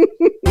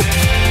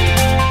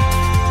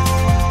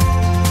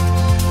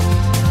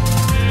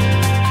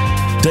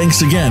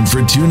 Thanks again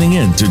for tuning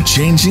in to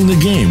Changing the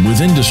Game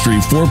with Industry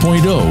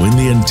 4.0 in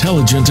the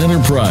Intelligent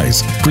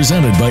Enterprise,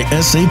 presented by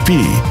SAP,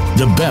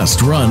 the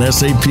best run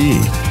SAP.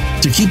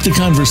 To keep the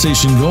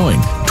conversation going,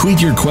 tweet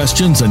your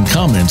questions and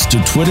comments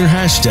to Twitter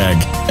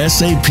 #SAPRADIO.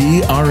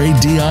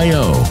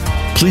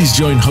 Please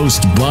join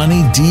host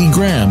Bonnie D.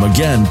 Graham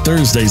again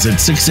Thursdays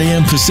at 6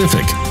 a.m.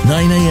 Pacific,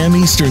 9 a.m.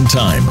 Eastern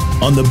Time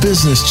on the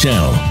Business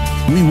Channel.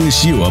 We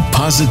wish you a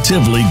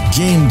positively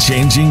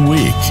game-changing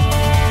week.